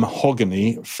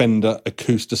mahogany Fender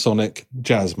Acoustasonic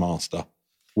Jazzmaster,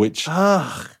 which...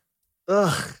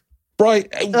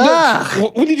 Right,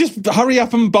 look, will you just hurry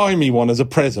up and buy me one as a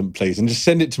present, please, and just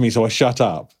send it to me so I shut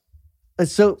up?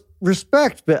 So,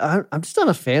 respect, but I'm just not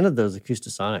a fan of those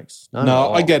Acoustasonics.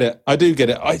 No, I get it. I do get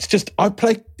it. It's just, I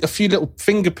play a few little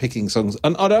finger-picking songs,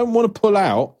 and I don't want to pull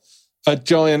out a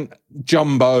giant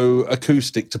jumbo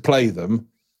acoustic to play them,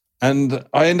 and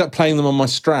I end up playing them on my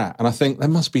Strat, and I think there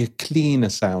must be a cleaner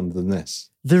sound than this.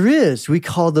 There is. We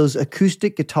call those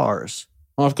acoustic guitars.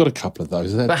 I've got a couple of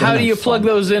those. But how do you plug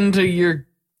those into your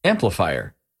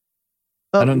amplifier?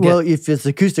 If it's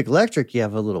acoustic electric, you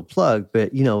have a little plug,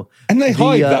 but And they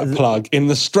hide that plug in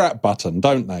the Strat button,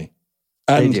 don't they?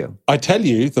 And they do. I tell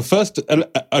you, the first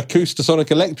Acoustasonic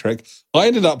electric, I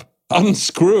ended up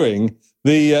unscrewing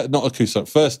the,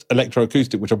 first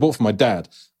electroacoustic, which I bought for my dad.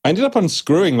 I ended up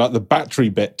unscrewing like the battery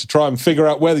bit to try and figure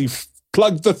out where you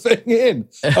plugged the thing in.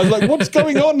 I was like, what's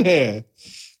going on here?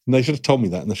 And they should have told me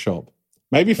that in the shop.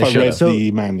 Maybe if I read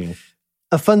the manual.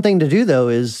 A fun thing to do, though,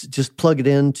 is just plug it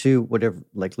into whatever.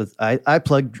 Like I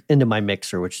plugged into my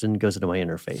mixer, which then goes into my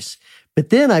interface. But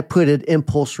then I put an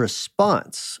impulse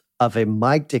response of a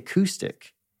mic'd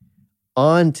acoustic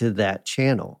onto that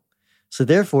channel. So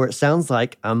therefore, it sounds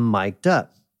like I'm mic'd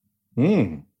up.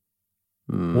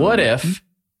 What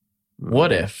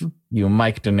if you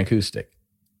mic'd an acoustic?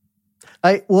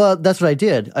 Well, that's what I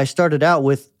did. I started out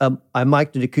with, I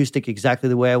mic'd an acoustic exactly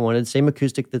the way I wanted, same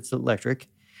acoustic that's electric.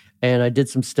 And I did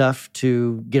some stuff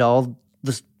to get all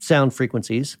the sound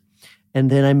frequencies. And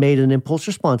then I made an impulse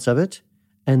response of it.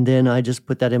 And then I just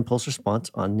put that impulse response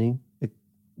on the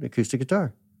acoustic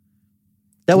guitar.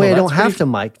 That way I don't have to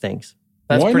mic things.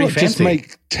 That's Why pretty not fancy. Just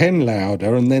make 10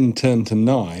 louder and then turn to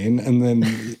 9 and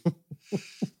then...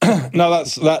 No,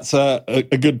 that's a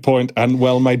good point and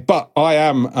well made. But I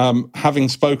am, having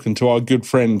spoken to our good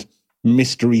friend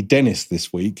Mystery Dennis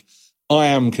this week, I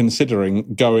am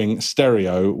considering going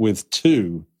stereo with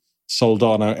 2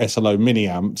 Soldano SLO mini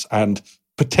amps and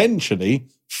potentially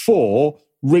 4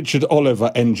 Richard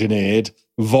Oliver engineered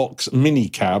Vox mini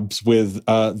cabs with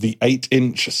the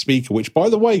 8-inch speaker, which, by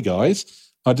the way, guys,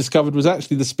 I discovered was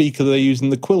actually the speaker they use in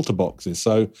the Quilter boxes.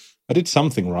 So I did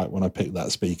something right when I picked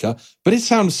that speaker. But it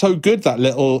sounds so good, that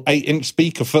little 8-inch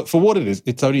speaker for what it is.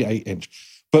 It's only 8-inch.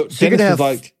 But so Dennis was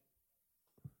like,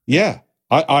 yeah,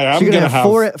 I am going to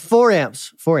have... 4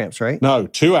 amps. 4 amps, right? No,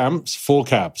 2 amps, 4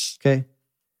 cabs.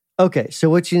 Okay, so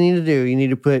what you need to do, you need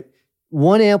to put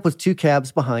 1 amp with 2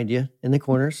 cabs behind you in the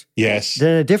corners. Yes.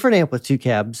 Then a different amp with 2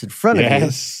 cabs in front of you.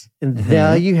 And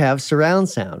now you have surround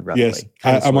sound, roughly. Yes.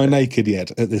 Am I naked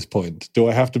yet at this point? Do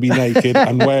I have to be naked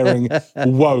and wearing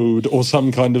woad or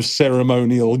some kind of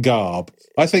ceremonial garb?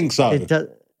 I think so.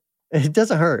 It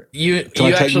doesn't hurt. You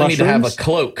actually need to have a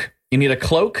cloak. You need a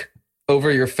cloak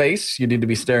over your face. You need to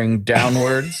be staring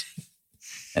downwards.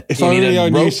 If only I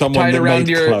knew someone tied that around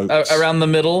made cloaks. around the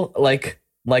middle, like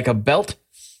a belt.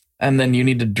 And then you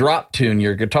need to drop tune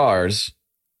your guitars,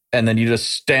 and then you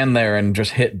just stand there and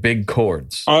just hit big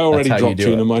chords. I already drop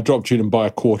tune them. I drop tune them by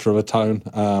a quarter of a tone.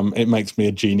 It makes me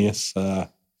a genius.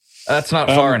 That's not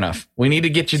far enough. We need to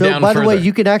get you down further. By the way,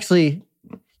 you can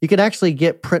actually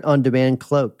get print on demand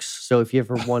cloaks. So if you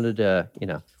ever wanted to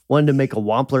make a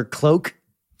Wampler cloak,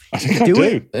 I think I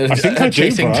do. I think I do,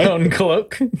 chasing tone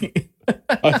cloak.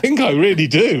 I think I really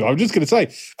do. I'm just going to say.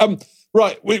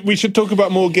 Right, we should talk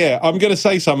about more gear. I'm going to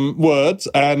say some words,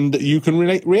 and you can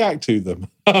react to them.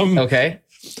 Okay.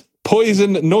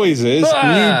 Poison noises,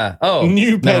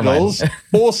 new pedals,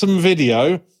 awesome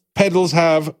video. Pedals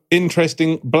have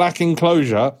interesting black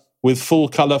enclosure with full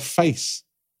color face.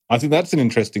 I think that's an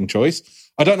interesting choice.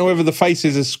 I don't know whether the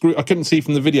faces are screwed. I couldn't see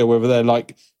from the video whether they're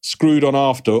like screwed on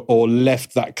after or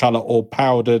left that color or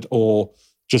powdered or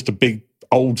just a big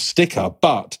old sticker,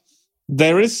 but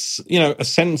there is, a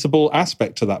sensible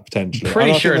aspect to that potentially.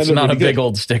 Pretty sure it's not a big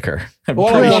old sticker. It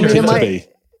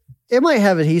might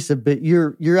have adhesive, but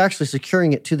you're actually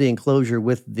securing it to the enclosure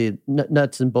with the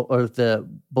nuts and the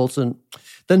bolts and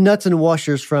the nuts and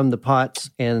washers from the pots.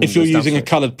 And if you're using a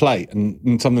colored plate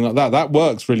and something like that, that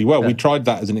works really well. Yeah. We tried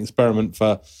that as an experiment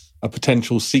for a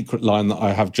potential secret line that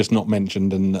I have just not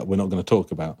mentioned and that we're not going to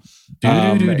talk about.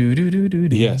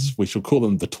 Yes, we shall call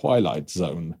them the Twilight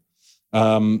Zone.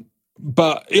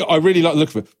 But I really like the look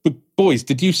of it. But boys,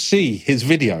 did you see his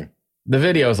video? The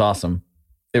video is awesome.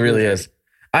 It really is.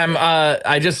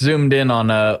 I just zoomed in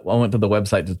on. I went to the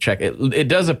website to check it. It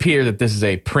does appear that this is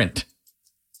a print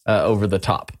over the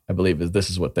top. I believe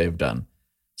this is what they've done.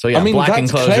 So yeah, black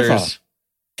that's enclosures.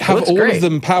 Clever. Have all of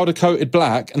them powder coated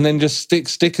black, and then just stick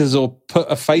stickers or put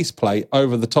a faceplate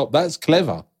over the top. That's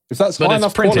clever. If that's high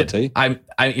enough printed. quality,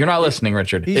 you're not listening,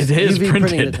 Richard. It is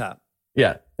printed. The top.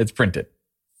 Yeah, it's printed.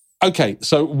 Okay,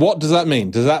 so what does that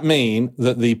mean? Does that mean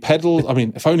that the pedal... I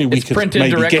mean, if only we could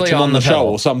maybe get him on the show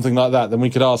or something like that, then we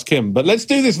could ask him. But let's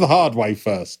do this the hard way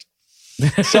first.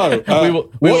 So,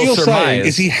 what you're saying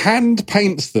is he hand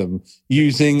paints them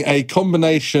using a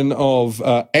combination of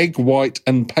egg white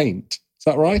and paint. Is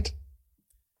that right?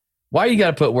 Why you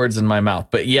got to put words in my mouth?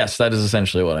 But yes, that is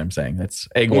essentially what I'm saying. It's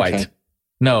egg white.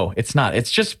 No, it's not. It's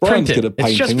just printed. Brian's good at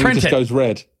painting. It's just printed. It just goes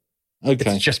red.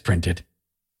 Okay. It's just printed.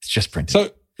 It's just printed.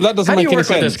 So... that doesn't make any sense.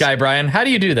 How do you work with this guy, Brian? How do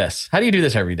you do this? How do you do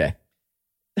this every day?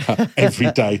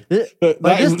 Every day.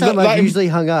 By this time, I've usually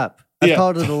hung up. I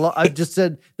called it a loss. I just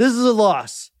said, this is a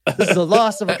loss. This is a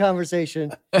loss of a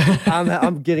conversation.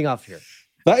 I'm getting off here.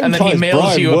 And then he mails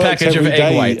Brian you a package of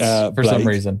egg whites for some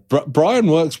reason. Brian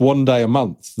works 1 day a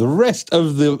month. The rest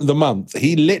of the month,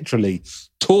 he literally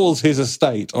tours his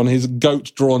estate on his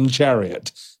goat-drawn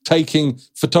chariot, taking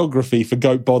photography for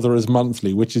Goat Botherers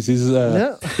Monthly, which is his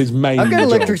main I've got an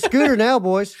job. electric scooter now,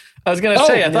 boys. I was going to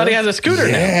say, I thought he has a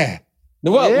scooter now.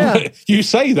 Well, you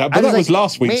say that, but that was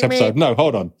last week's episode. No,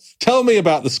 hold on. Tell me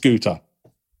about the scooter.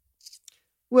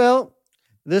 Well,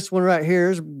 this one right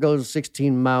here goes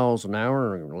 16 miles an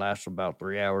hour and lasts about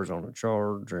 3 hours on a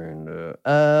charge. And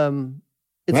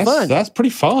fun. That's pretty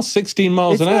fast, 16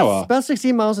 miles an hour. About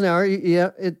 16 miles an hour.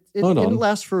 Yeah, it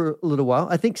lasts for a little while.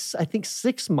 I think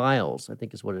 6 miles, I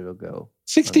think is what it'll go.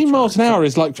 16 miles an hour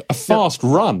is like a fast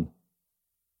run.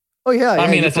 Oh, yeah. I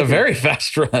mean, it's a very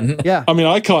fast run. Yeah. I mean,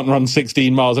 I can't run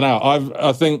 16 miles an hour.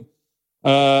 I think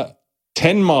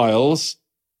 10 miles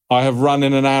I have run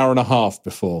in an hour and a half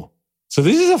before. So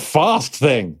this is a fast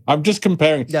thing. I'm just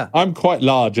comparing. Yeah. I'm quite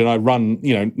large and I run,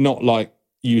 not like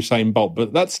Usain Bolt,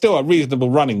 but that's still a reasonable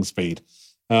running speed.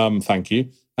 Thank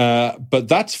you. But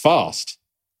that's fast.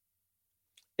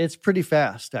 It's pretty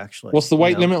fast, actually. What's the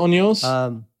weight limit on yours?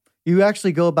 You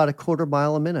actually go about a quarter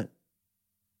mile a minute.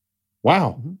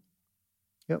 Wow. Mm-hmm.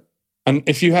 Yep. And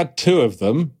if you had 2 of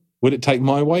them, would it take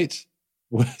my weight?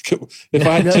 If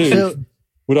I had 2,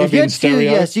 would I be in stereo? 2,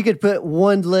 yes, you could put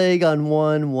one leg on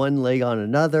one leg on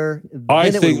another.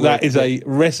 I think that is a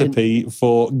recipe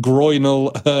for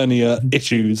groinal hernia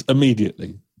issues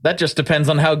immediately. That just depends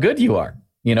on how good you are.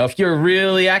 If you're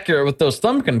really accurate with those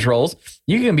thumb controls,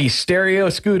 you can be stereo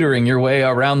scootering your way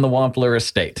around the Wampler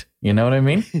estate. You know what I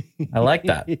mean? I like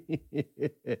that.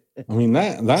 I mean,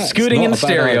 that's scooting in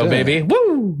stereo, baby.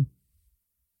 Woo!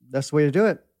 That's the way to do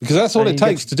it. Because that's all it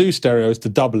takes to do stereo is to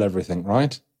double everything,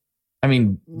 right? I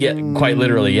mean, yeah, quite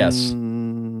literally, yes. No.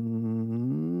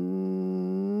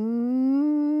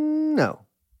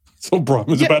 I thought Brian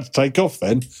was about to take off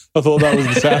then. I thought that was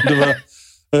the sound of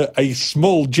a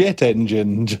small jet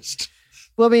engine just...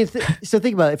 Well, I mean, so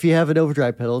think about it. If you have an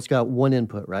overdrive pedal, it's got one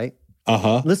input, right?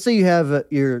 Uh-huh. Let's say you have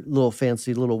your little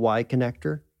fancy little Y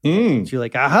connector. So you're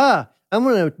like, aha, I'm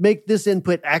going to make this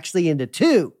input actually into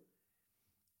 2.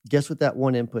 Guess what that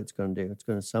one input's going to do? It's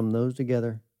going to sum those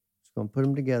together. It's going to put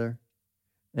them together.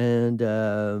 And,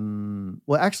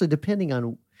 actually, depending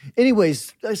on...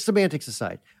 Anyways, semantics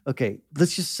aside. Okay,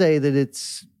 let's just say that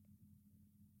it's...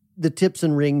 The tips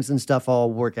and rings and stuff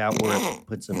all work out where it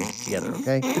puts them together,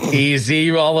 okay? Easy,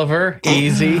 Oliver.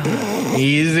 Easy.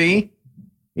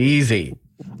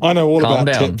 I know all Calm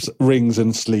about down. tips, rings,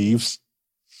 and sleeves.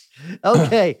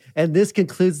 Okay, and this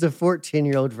concludes the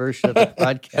 14-year-old version of the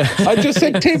podcast. I just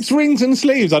said tips, rings, and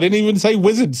sleeves. I didn't even say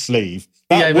wizard sleeve.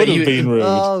 That would have been rude.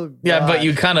 Oh, yeah, but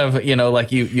you kind of, you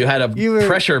had a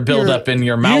pressure build up in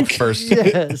your mouth first.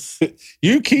 Yes.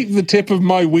 You keep the tip of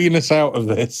my weenus out of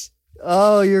this.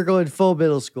 Oh, you're going full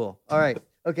middle school. All right.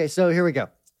 Okay, so here we go.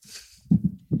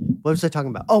 What was I talking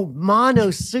about? Oh,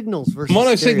 mono signals versus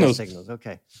stereo signals.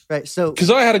 Okay. Right. So because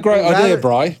I had a great idea,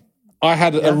 Bri. I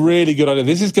had a really good idea.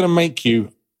 This is going to make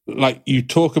you, like, you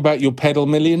talk about your pedal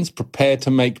millions, prepare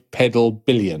to make pedal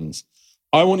billions.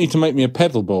 I want you to make me a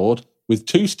pedal board with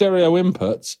 2 stereo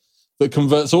inputs that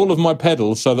converts all of my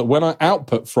pedals so that when I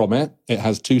output from it, it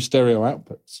has 2 stereo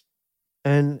outputs.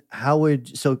 And how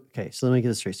would... So let me get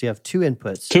this straight. So you have 2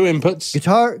 inputs. 2 inputs.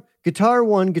 Guitar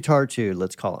 1, guitar 2,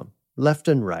 let's call them. Left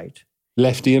and right.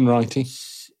 Lefty and righty.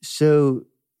 So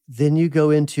then you go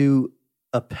into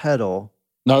a pedal...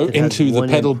 No, into the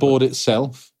pedal board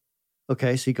itself.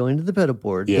 Okay, so you go into the pedal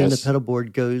board. Yes. Then the pedal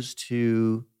board goes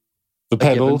to the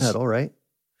pedals. Pedal, right?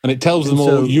 And it tells them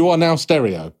all, you are now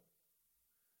stereo.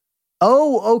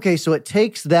 Oh, okay. So it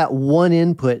takes that one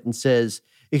input and says,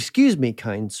 excuse me,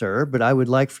 kind sir, but I would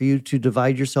like for you to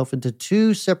divide yourself into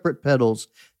 2 separate pedals.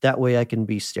 That way I can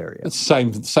be stereo. It's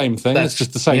the same thing. It's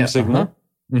just the same signal.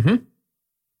 Uh-huh. Mm-hmm.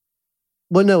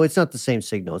 Well, no, it's not the same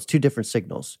signal. It's 2 different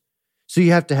signals. So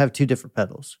you have to have 2 different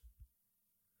pedals.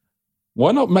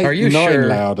 Why not make 9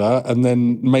 louder and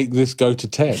then make this go to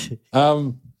 10?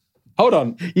 Hold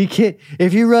on. You can't.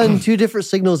 If you run 2 different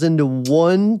signals into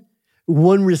one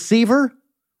receiver,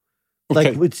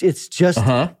 like it's just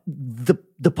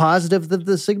the positive of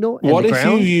the signal. And what the if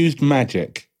ground? you used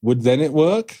magic? Would then it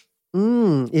work?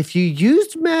 If you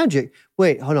used magic,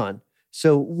 wait, hold on.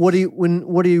 So what do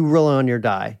you roll on your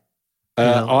die?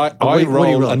 I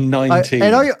roll a 19.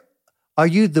 And are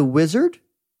you the wizard?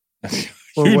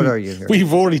 Or what are you here?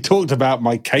 We've already talked about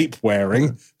my cape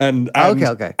wearing and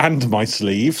my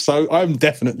sleeve, so I'm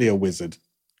definitely a wizard.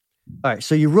 All right,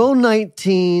 so you roll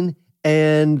 19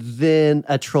 and then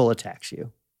a troll attacks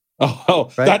you.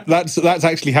 Oh, right? that's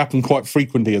actually happened quite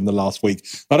frequently in the last week.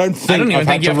 I don't even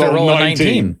think you have to roll a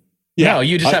 19. Yeah, no,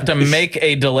 you just have to make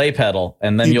a delay pedal,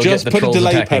 and then you'll get the trolls attacking you.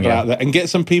 Just put a delay pedal out there and get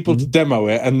some people to demo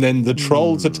it, and then the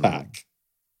trolls attack.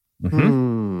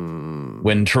 Mm-hmm.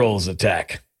 When trolls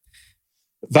attack.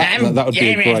 That would be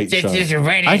a great show.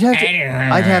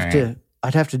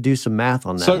 I'd have to do some math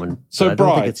on that one. So,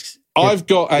 Brian, I've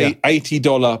got a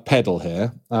 $80 pedal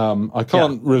here. I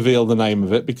can't reveal the name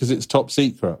of it because it's top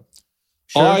secret.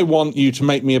 Sure. I want you to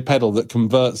make me a pedal that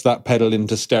converts that pedal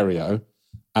into stereo,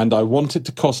 and I want it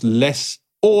to cost less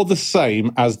or the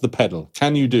same as the pedal.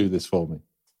 Can you do this for me?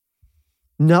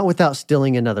 Not without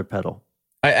stealing another pedal.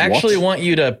 I actually want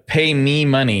you to pay me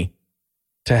money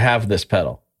to have this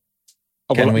pedal.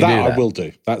 Can we do that? I will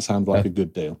do. That sounds like a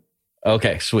good deal.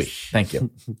 Okay, sweet. Thank you.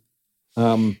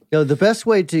 The best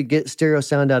way to get stereo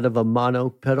sound out of a mono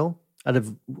pedal, out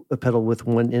of a pedal with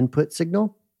one input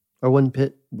signal or one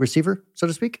pit receiver, so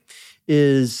to speak,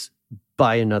 is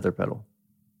buy another pedal.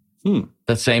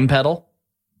 The same pedal?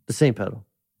 The same pedal.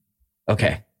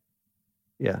 Okay.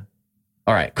 Yeah.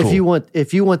 All right, cool.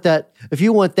 If you want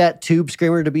that tube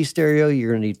screamer to be stereo,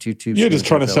 you're gonna need 2 tubes. You're just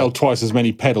trying to sell twice as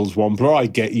many pedals, Wampler. I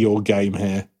get your game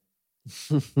here.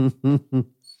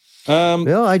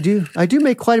 Well, I do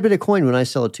make quite a bit of coin when I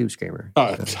sell a tube screamer.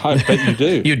 I bet you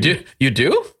do. You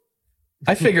do?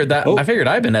 I figured that. I figured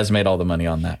Ibanez made all the money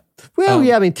on that. Well,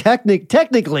 yeah. I mean,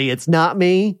 technically, it's not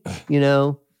me,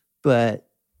 but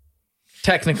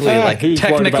technically,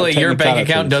 your bank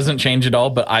account doesn't change at all,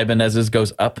 but Ibanez's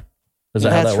goes up. Is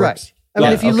that how that works? Right. I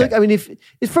mean, if you look, if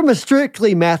it's from a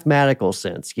strictly mathematical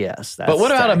sense, yes. But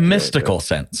what about a mystical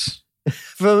sense?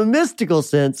 From a mystical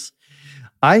sense,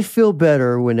 I feel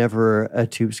better whenever a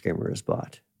tube screamer is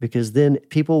bought, because then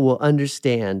people will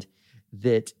understand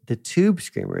that the tube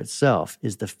screamer itself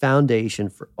is the foundation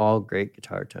for all great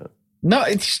guitar tone. No,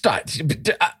 it's not.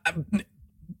 I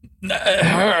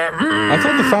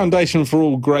thought the foundation for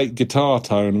all great guitar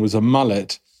tone was a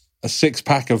mullet, a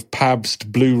 6-pack of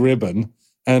Pabst Blue Ribbon,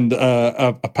 and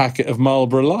a packet of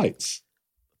Marlboro Lights.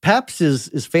 Pabst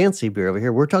is fancy beer over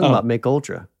here. We're talking about Mick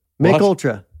Ultra.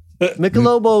 Ultra.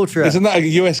 Michelob Ultra. Isn't that a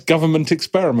US government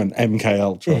experiment, MK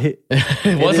Ultra? It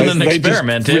wasn't an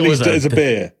experiment. It was as a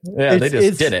beer. Yeah, they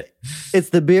just did it. It's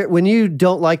the beer. When you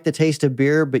don't like the taste of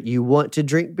beer, but you want to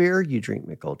drink beer, you drink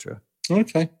Mick Ultra.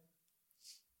 Okay.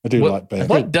 I do like beer.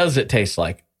 What does it taste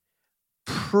like?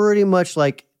 Pretty much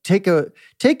like take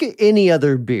any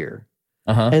other beer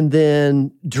and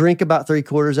then drink about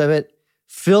 3/4 of it,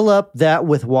 fill up that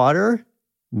with water,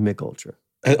 Mick Ultra.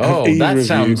 That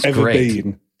sounds great.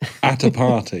 Been at a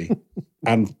party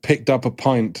and picked up a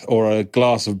pint or a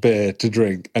glass of beer to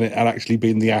drink, and it had actually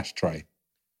been the ashtray?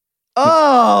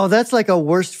 Oh, that's like a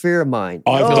worst fear of mine.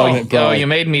 I've done it, bro. Oh, you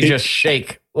made me just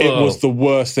shake. It was the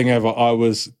worst thing ever. I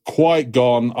was quite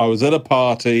gone. I was at a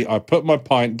party. I put my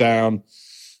pint down,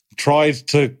 tried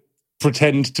to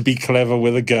pretend to be clever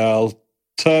with a girl,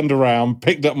 turned around,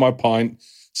 picked up my pint.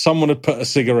 Someone had put a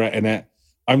cigarette in it.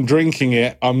 I'm drinking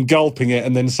it, I'm gulping it,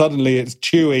 and then suddenly it's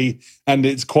chewy and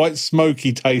it's quite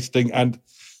smoky tasting. And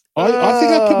I think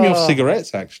that put me off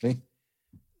cigarettes, actually.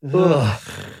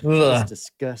 That's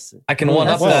disgusting. I can one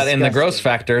up that in the gross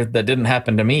factor that didn't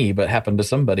happen to me, but happened to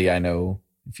somebody I know,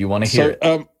 if you want to hear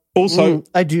it. Also,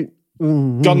 I do.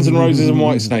 Guns N' Roses and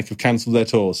Whitesnake have cancelled their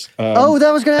tours. That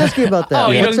was going to ask you about that.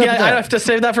 I have to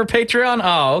save that for Patreon?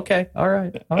 Oh, okay. All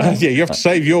right. Yeah, you have to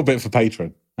save your bit for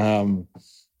Patreon.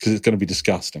 Because it's going to be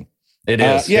disgusting. It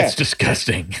is. It's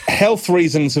disgusting. Health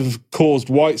reasons have caused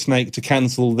Whitesnake to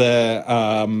cancel their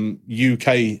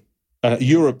UK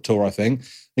Europe tour, I think.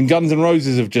 And Guns N'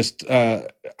 Roses have just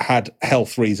had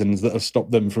health reasons that have stopped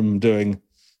them from doing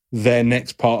their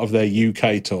next part of their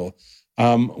UK tour.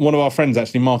 One of our friends,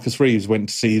 actually, Marcus Reeves, went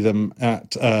to see them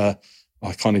at, I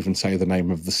can't even say the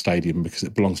name of the stadium because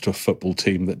it belongs to a football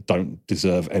team that don't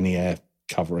deserve any air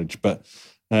coverage. But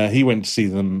he went to see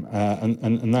them,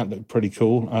 and that looked pretty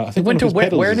cool. I think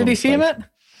where did he see him at?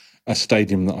 A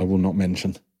stadium that I will not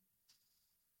mention.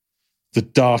 The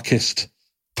darkest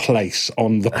place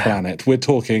on the planet. We're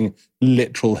talking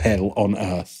literal hell on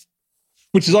earth.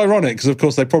 Which is ironic, because of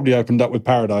course they probably opened up with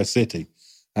Paradise City.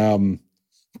 But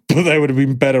they would have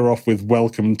been better off with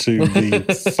Welcome to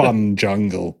the Fun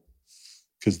Jungle.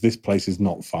 Because this place is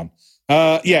not fun.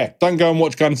 Don't go and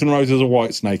watch Guns N' Roses or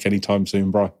Whitesnake anytime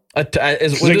soon, bro. They're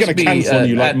going to cancel on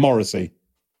you like Morrissey.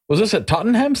 Was this at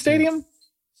Tottenham Stadium?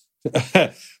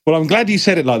 Well, I'm glad you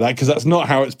said it like that, because that's not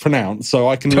how it's pronounced, so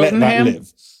I can let that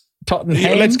live. Tottenham?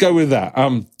 Yeah, let's go with that.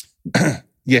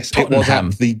 Yes, Tottenham. It was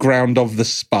at the ground of the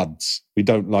Spuds. We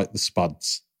don't like the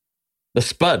Spuds. The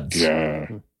Spuds? Yeah.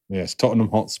 Yes, Tottenham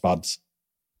Hot Spuds.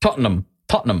 Tottenham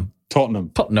Hot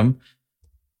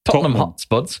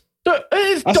Spuds.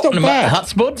 That's not bad. Hot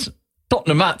Spuds?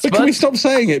 Tottenham Hot Spuds. But can we stop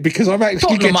saying it, because I'm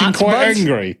actually getting quite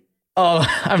angry. Oh,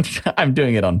 I'm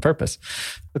doing it on purpose.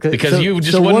 Okay, because you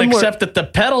just wouldn't accept that the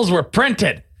pedals were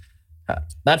printed.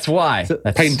 That's why.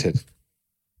 Painted.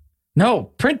 No,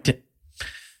 printed.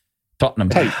 Tottenham.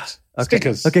 Taped.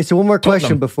 Stickers. Okay, so one more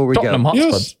question before we Tottenham go.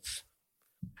 Hotspurs.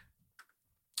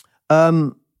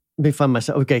 Let me find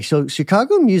myself. Okay, so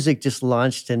Chicago Music just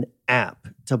launched an app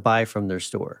to buy from their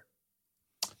store.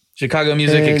 Chicago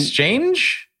Music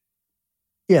Exchange?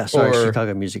 Yeah, sorry,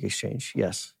 Chicago Music Exchange.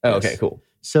 Yes. Oh, okay, cool.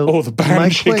 or the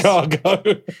band Chicago.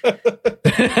 The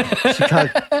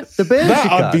band that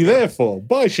Chicago. I'd be there for.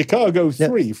 Buy Chicago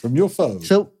 3 from your phone.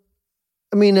 So,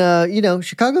 I mean,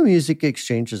 Chicago Music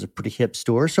Exchange is a pretty hip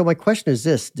store. So my question is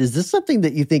this: is this something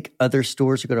that you think other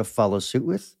stores are going to follow suit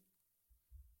with?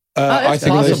 I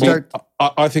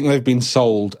think they've been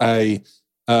sold a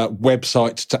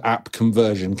website to app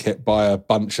conversion kit by a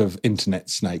bunch of internet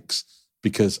snakes,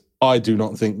 because I do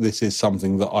not think this is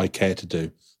something that I care to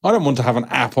do. I don't want to have an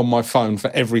app on my phone for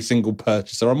every single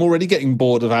purchaser. I'm already getting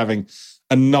bored of having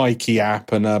a Nike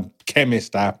app and a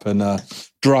chemist app and a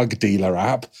drug dealer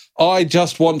app. I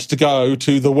just want to go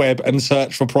to the web and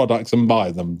search for products and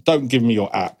buy them. Don't give me your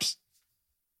apps.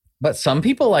 But some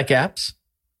people like apps.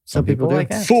 Some people like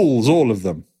apps. Fools, all of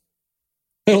them.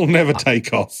 It'll never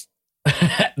take off.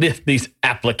 These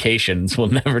applications will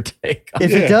never take off.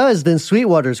 If it does, then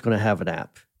Sweetwater's going to have an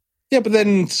app. Yeah, but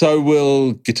then so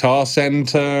will Guitar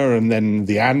Center, and then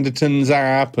the Andertons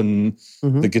app, and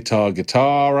the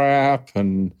Guitar app,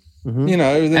 and you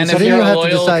know. And if you're a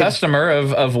loyal customer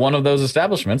of one of those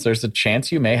establishments, there's a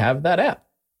chance you may have that app.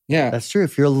 Yeah, that's true.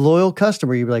 If you're a loyal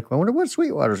customer, you'd be like, I wonder what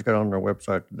Sweetwater's got on their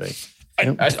website today.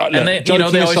 And they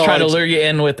always try to lure you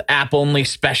in with app-only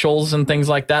specials and things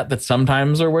like that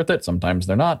sometimes are worth it, sometimes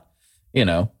they're not,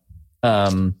 No,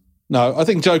 I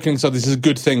think joking aside, this is a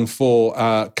good thing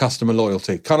for customer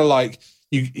loyalty. Kind of like,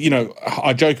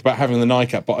 I joke about having the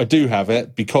Nike app, but I do have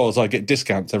it because I get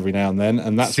discounts every now and then,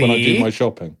 and that's when I do my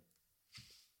shopping.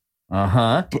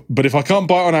 Uh-huh. But if I can't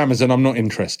buy it on Amazon, I'm not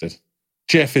interested.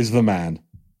 Jeff is the man.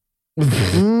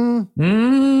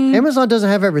 Amazon doesn't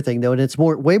have everything, though, and it's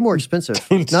way more expensive.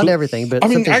 Not everything, but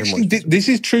actually, this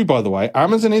is true, by the way.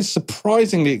 Amazon is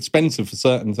surprisingly expensive for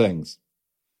certain things.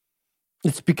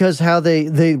 It's because how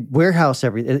they warehouse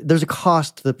everything. There's a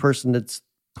cost to the person that's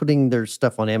putting their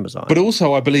stuff on Amazon. But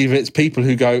also, I believe it's people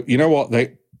who go, you know what,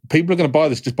 people are going to buy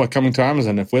this just by coming to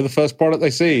Amazon. If we're the first product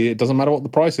they see, it doesn't matter what the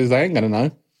price is, they ain't going to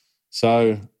know.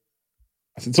 So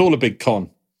it's all a big con.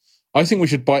 I think we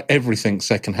should buy everything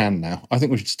secondhand now. I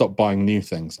think we should stop buying new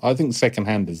things. I think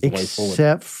secondhand is the way forward.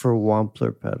 Except for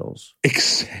Wampler pedals.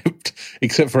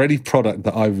 Except for any product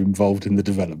that I've involved in the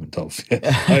development of.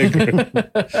 Yes, I agree.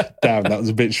 Damn, that was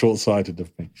a bit short-sighted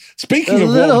of me. Speaking of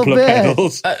Wampler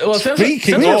pedals,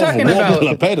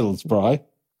 Wampler pedals, Bri.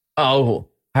 Oh,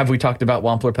 have we talked about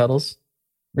Wampler pedals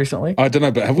recently? I don't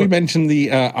know, but have we mentioned the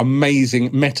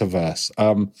amazing metaverse?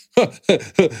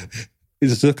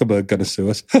 Is Zuckerberg going to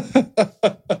sue us?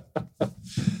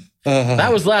 That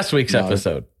was last week's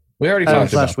episode. We already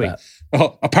talked about that.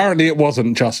 Oh, apparently it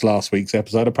wasn't just last week's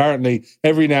episode. Apparently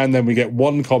every now and then we get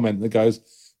one comment that goes,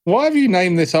 why have you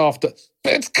named this after?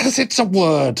 It's because it's a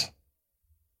word.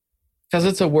 Because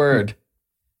it's a word.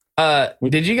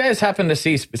 Did you guys happen to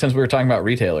see, since we were talking about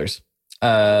retailers,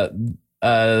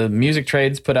 Music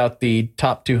Trades put out the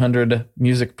top 200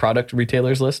 music product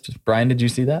retailers list? Brian, did you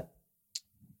see that?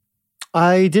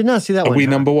 I did not see that one. Are we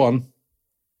number one?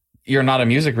 You're not a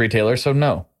music retailer, so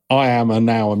no. I am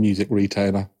now a music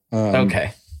retailer.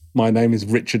 Okay. My name is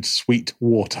Richard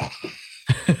Sweetwater.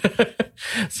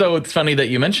 So it's funny that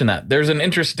you mentioned that. There's an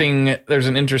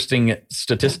interesting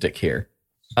statistic here.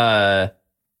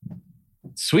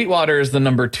 Sweetwater is the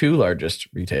number 2 largest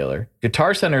retailer.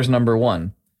 Guitar Center is number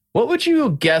 1. What would you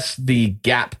guess the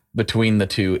gap between the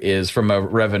two is from a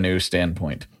revenue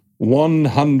standpoint?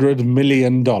 $100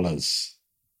 million.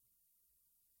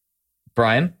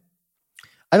 Brian?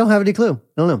 I don't have any clue. I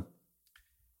don't know.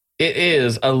 It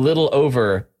is a little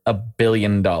over $1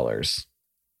 billion.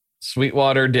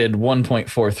 Sweetwater did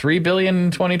 $1.43 billion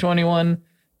in 2021.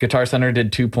 Guitar Center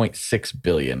did $2.6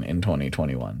 billion in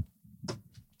 2021.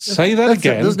 Say that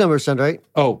again. Those numbers sound right.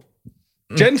 Oh,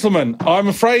 gentlemen, I'm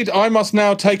afraid I must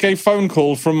now take a phone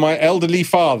call from my elderly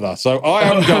father, so I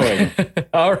am going.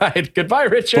 All right. Goodbye,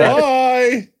 Richard.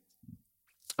 Bye.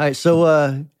 All right.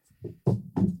 So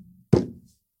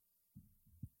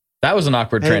that was an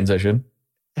awkward transition.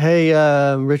 Hey,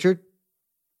 Richard.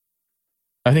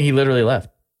 I think he literally left.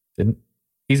 Didn't?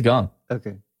 He's gone.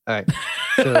 Okay. All right.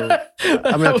 So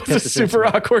that was a super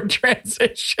awkward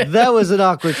transition. That was an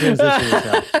awkward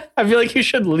transition. I feel like you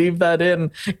should leave that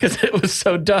in because it was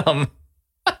so dumb.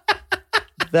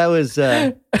 That was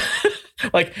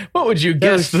like, what would you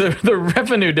guess the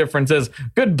revenue difference is?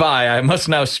 Goodbye. I must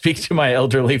now speak to my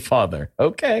elderly father.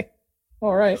 Okay.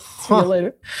 All right. See you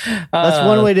later. That's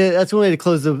one way to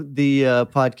close the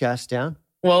podcast down.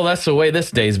 Well, that's the way this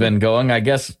day's been going. I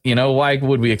guess, why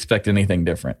would we expect anything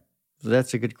different?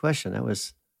 That's a good question. That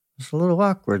was a little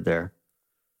awkward there.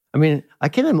 I mean, I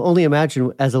can only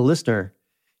imagine as a listener,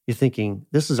 you're thinking,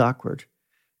 this is awkward.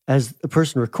 As a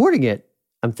person recording it,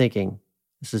 I'm thinking,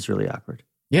 this is really awkward.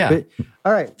 Yeah. But,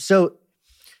 all right. So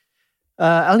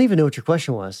I don't even know what your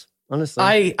question was,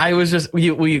 honestly. I was just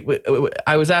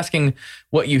I was asking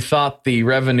what you thought the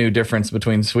revenue difference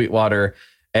between Sweetwater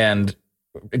and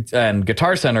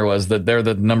Guitar Center was. That they're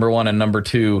the number 1 and number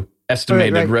 2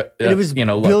 estimated. Right. It was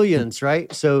billions,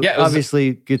 right? So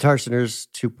obviously Guitar Center's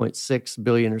 2.6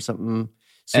 billion or something.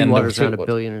 Sweetwater's around $1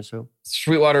 billion or so.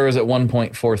 Sweetwater was at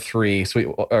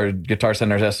 1.43. Guitar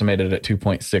Center's estimated at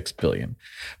 2.6 billion.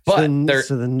 But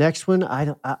so the next one,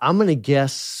 I'm going to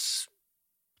guess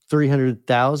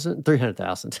 300,000,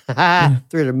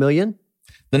 300 million.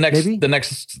 The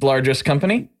next largest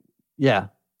company. Yeah.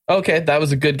 Okay, that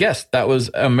was a good guess. That was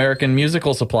American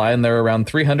Musical Supply, and they're around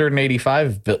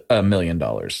 $385 million.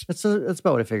 That's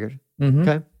about what I figured. Mm-hmm.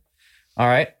 Okay. All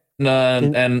right.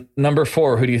 And number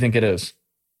 4, who do you think it is?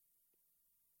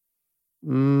 I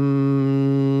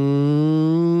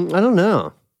don't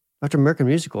know. After American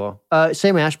Musical,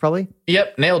 Sam Ash probably.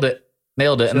 Yep, nailed it.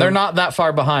 So, and they're not that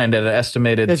far behind at an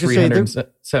estimated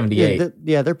 378.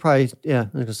 They're probably. Yeah,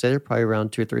 I was gonna say they're probably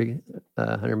around 200 or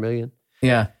 300 million.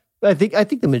 Yeah, I think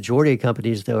the majority of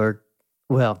companies though are.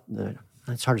 Well,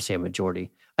 it's hard to say a majority.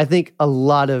 I think a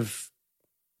lot of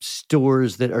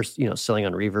stores that are selling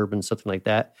on Reverb and something like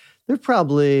that, they're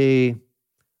probably a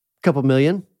couple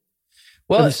million.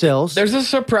 Well, sales. There's a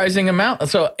surprising amount.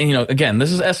 So, again,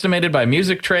 this is estimated by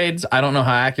Music Trades. I don't know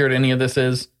how accurate any of this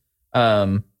is.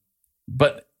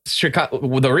 But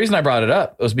Chicago, the reason I brought it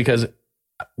up was because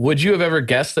would you have ever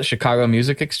guessed that Chicago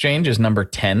Music Exchange is number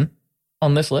 10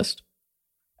 on this list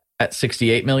at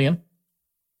 68 million?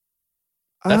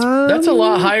 That's a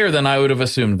lot higher than I would have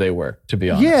assumed they were, to be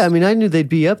honest. Yeah, I mean, I knew they'd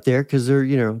be up there because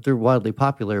they're wildly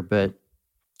popular, but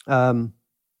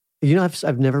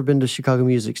I've never been to Chicago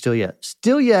Music still yet,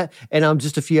 and I'm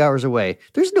just a few hours away.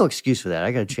 There's no excuse for that.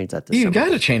 I got to change that this summer. You got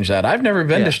to change that. I've never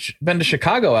been to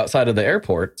Chicago outside of the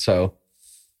airport, so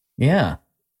yeah.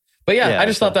 But I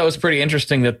just thought that was pretty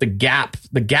interesting. That the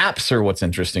gaps are what's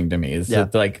interesting to me. Is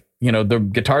that the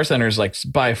Guitar Center is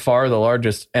by far the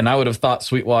largest, and I would have thought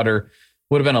Sweetwater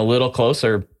would have been a little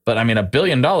closer. But I mean, $1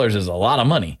 billion is a lot of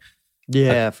money.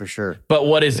 Yeah, for sure. But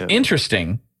what is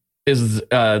interesting is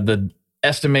the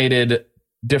estimated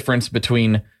difference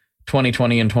between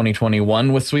 2020 and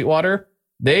 2021 with Sweetwater.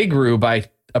 They grew by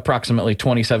approximately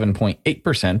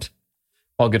 27.8%.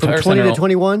 While Guitar from 20 Center to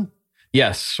 21?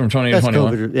 Yes, from 20 to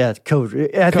 21. COVID. Yeah,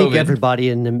 COVID. I think everybody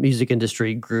in the music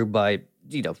industry grew by,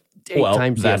 8 times the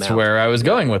amount. That's where I was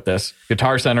going with this.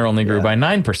 Guitar Center only grew by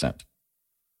 9%.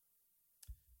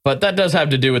 But that does have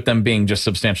to do with them being just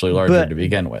substantially larger to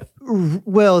begin with.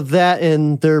 Well, that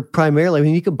and they're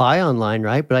primarily, you can buy online,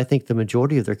 right? But I think the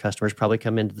majority of their customers probably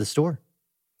come into the store.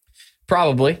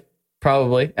 Probably.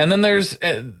 And then there's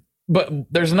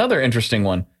another interesting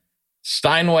one.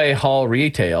 Steinway Hall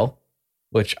Retail,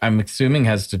 which I'm assuming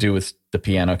has to do with the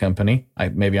piano company.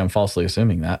 Maybe I'm falsely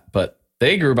assuming that, but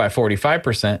they grew by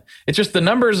 45%. It's just the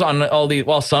numbers on all the,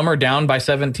 while some are down by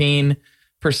 17%,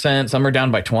 some are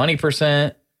down by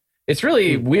 20%. It's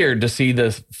really weird to see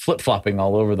this flip-flopping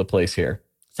all over the place here.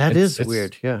 It's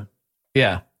weird, yeah.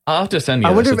 Yeah, I'll have to send you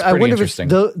I this. wonder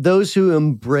if those who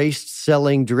embraced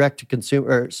selling direct-to-consumer,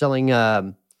 or selling,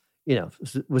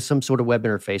 with some sort of web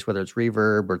interface, whether it's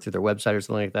Reverb or through their website or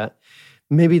something like that,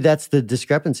 maybe that's the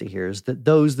discrepancy here, is that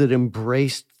those that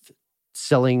embraced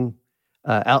selling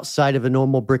outside of a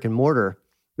normal brick and mortar,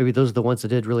 maybe those are the ones that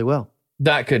did really well.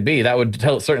 That could be. That would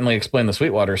certainly explain the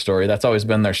Sweetwater story. That's always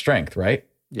been their strength, right?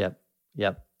 Yep.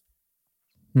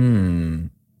 Are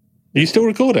you still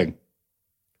recording?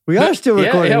 We are still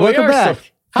recording. Welcome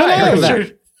back. Hi,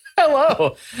 Richard.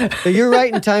 Hello. So you're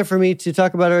right in time for me to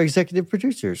talk about our executive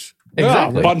producers.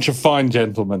 Exactly. A bunch of fine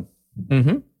gentlemen.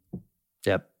 Mm-hmm.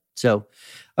 Yep. So,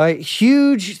 all right.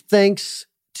 Huge thanks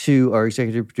to our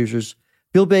executive producers,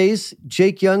 Bill Bays,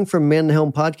 Jake Young from Man the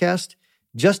Helm Podcast,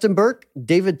 Justin Burke,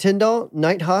 David Tyndall,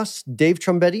 Night Haas, Dave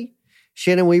Trombetti,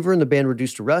 Shannon Weaver and the band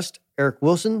Reduced to Rust, Eric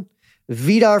Wilson,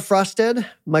 Vidar Frosted,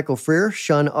 Michael Freer,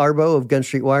 Sean Arbo of Gun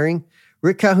Street Wiring,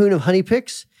 Rick Calhoun of Honey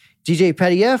Picks, DJ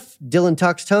Patty F., Dylan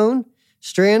Talks Tone,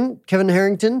 Strand, Kevin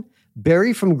Harrington,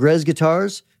 Barry from Grez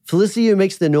Guitars, Felicity who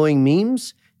makes the annoying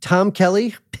memes, Tom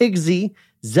Kelly, Pigsy,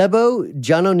 Zebo,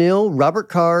 John O'Neill, Robert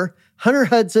Carr, Hunter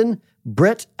Hudson,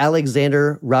 Brett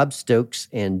Alexander, Rob Stokes,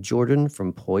 and Jordan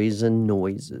from Poison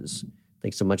Noises.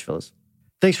 Thanks so much, fellas.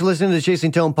 Thanks for listening to the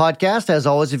Chasing Tone podcast. As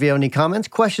always, if you have any comments,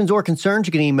 questions, or concerns,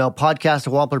 you can email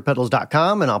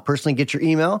podcast@wamplerpedals.com, and I'll personally get your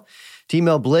email. To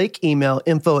email Blake, email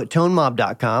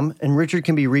info@tonemob.com, and Richard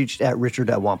can be reached at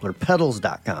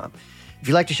richard@wamplerpedals.com. If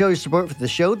you'd like to show your support for the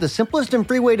show, the simplest and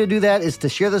free way to do that is to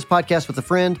share this podcast with a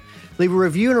friend, leave a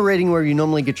review and a rating where you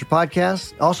normally get your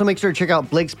podcasts. Also, make sure to check out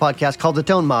Blake's podcast called The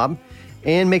Tone Mob,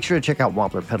 and make sure to check out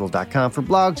WamplerPedal.com for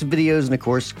blogs, videos, and, of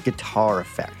course, guitar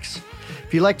effects.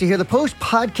 If you'd like to hear the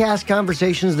post-podcast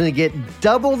conversations and to get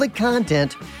double the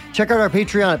content, check out our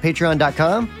Patreon at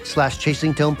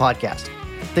patreon.com/ChasingTonePodcast.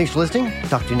 Thanks for listening.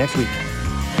 Talk to you next week.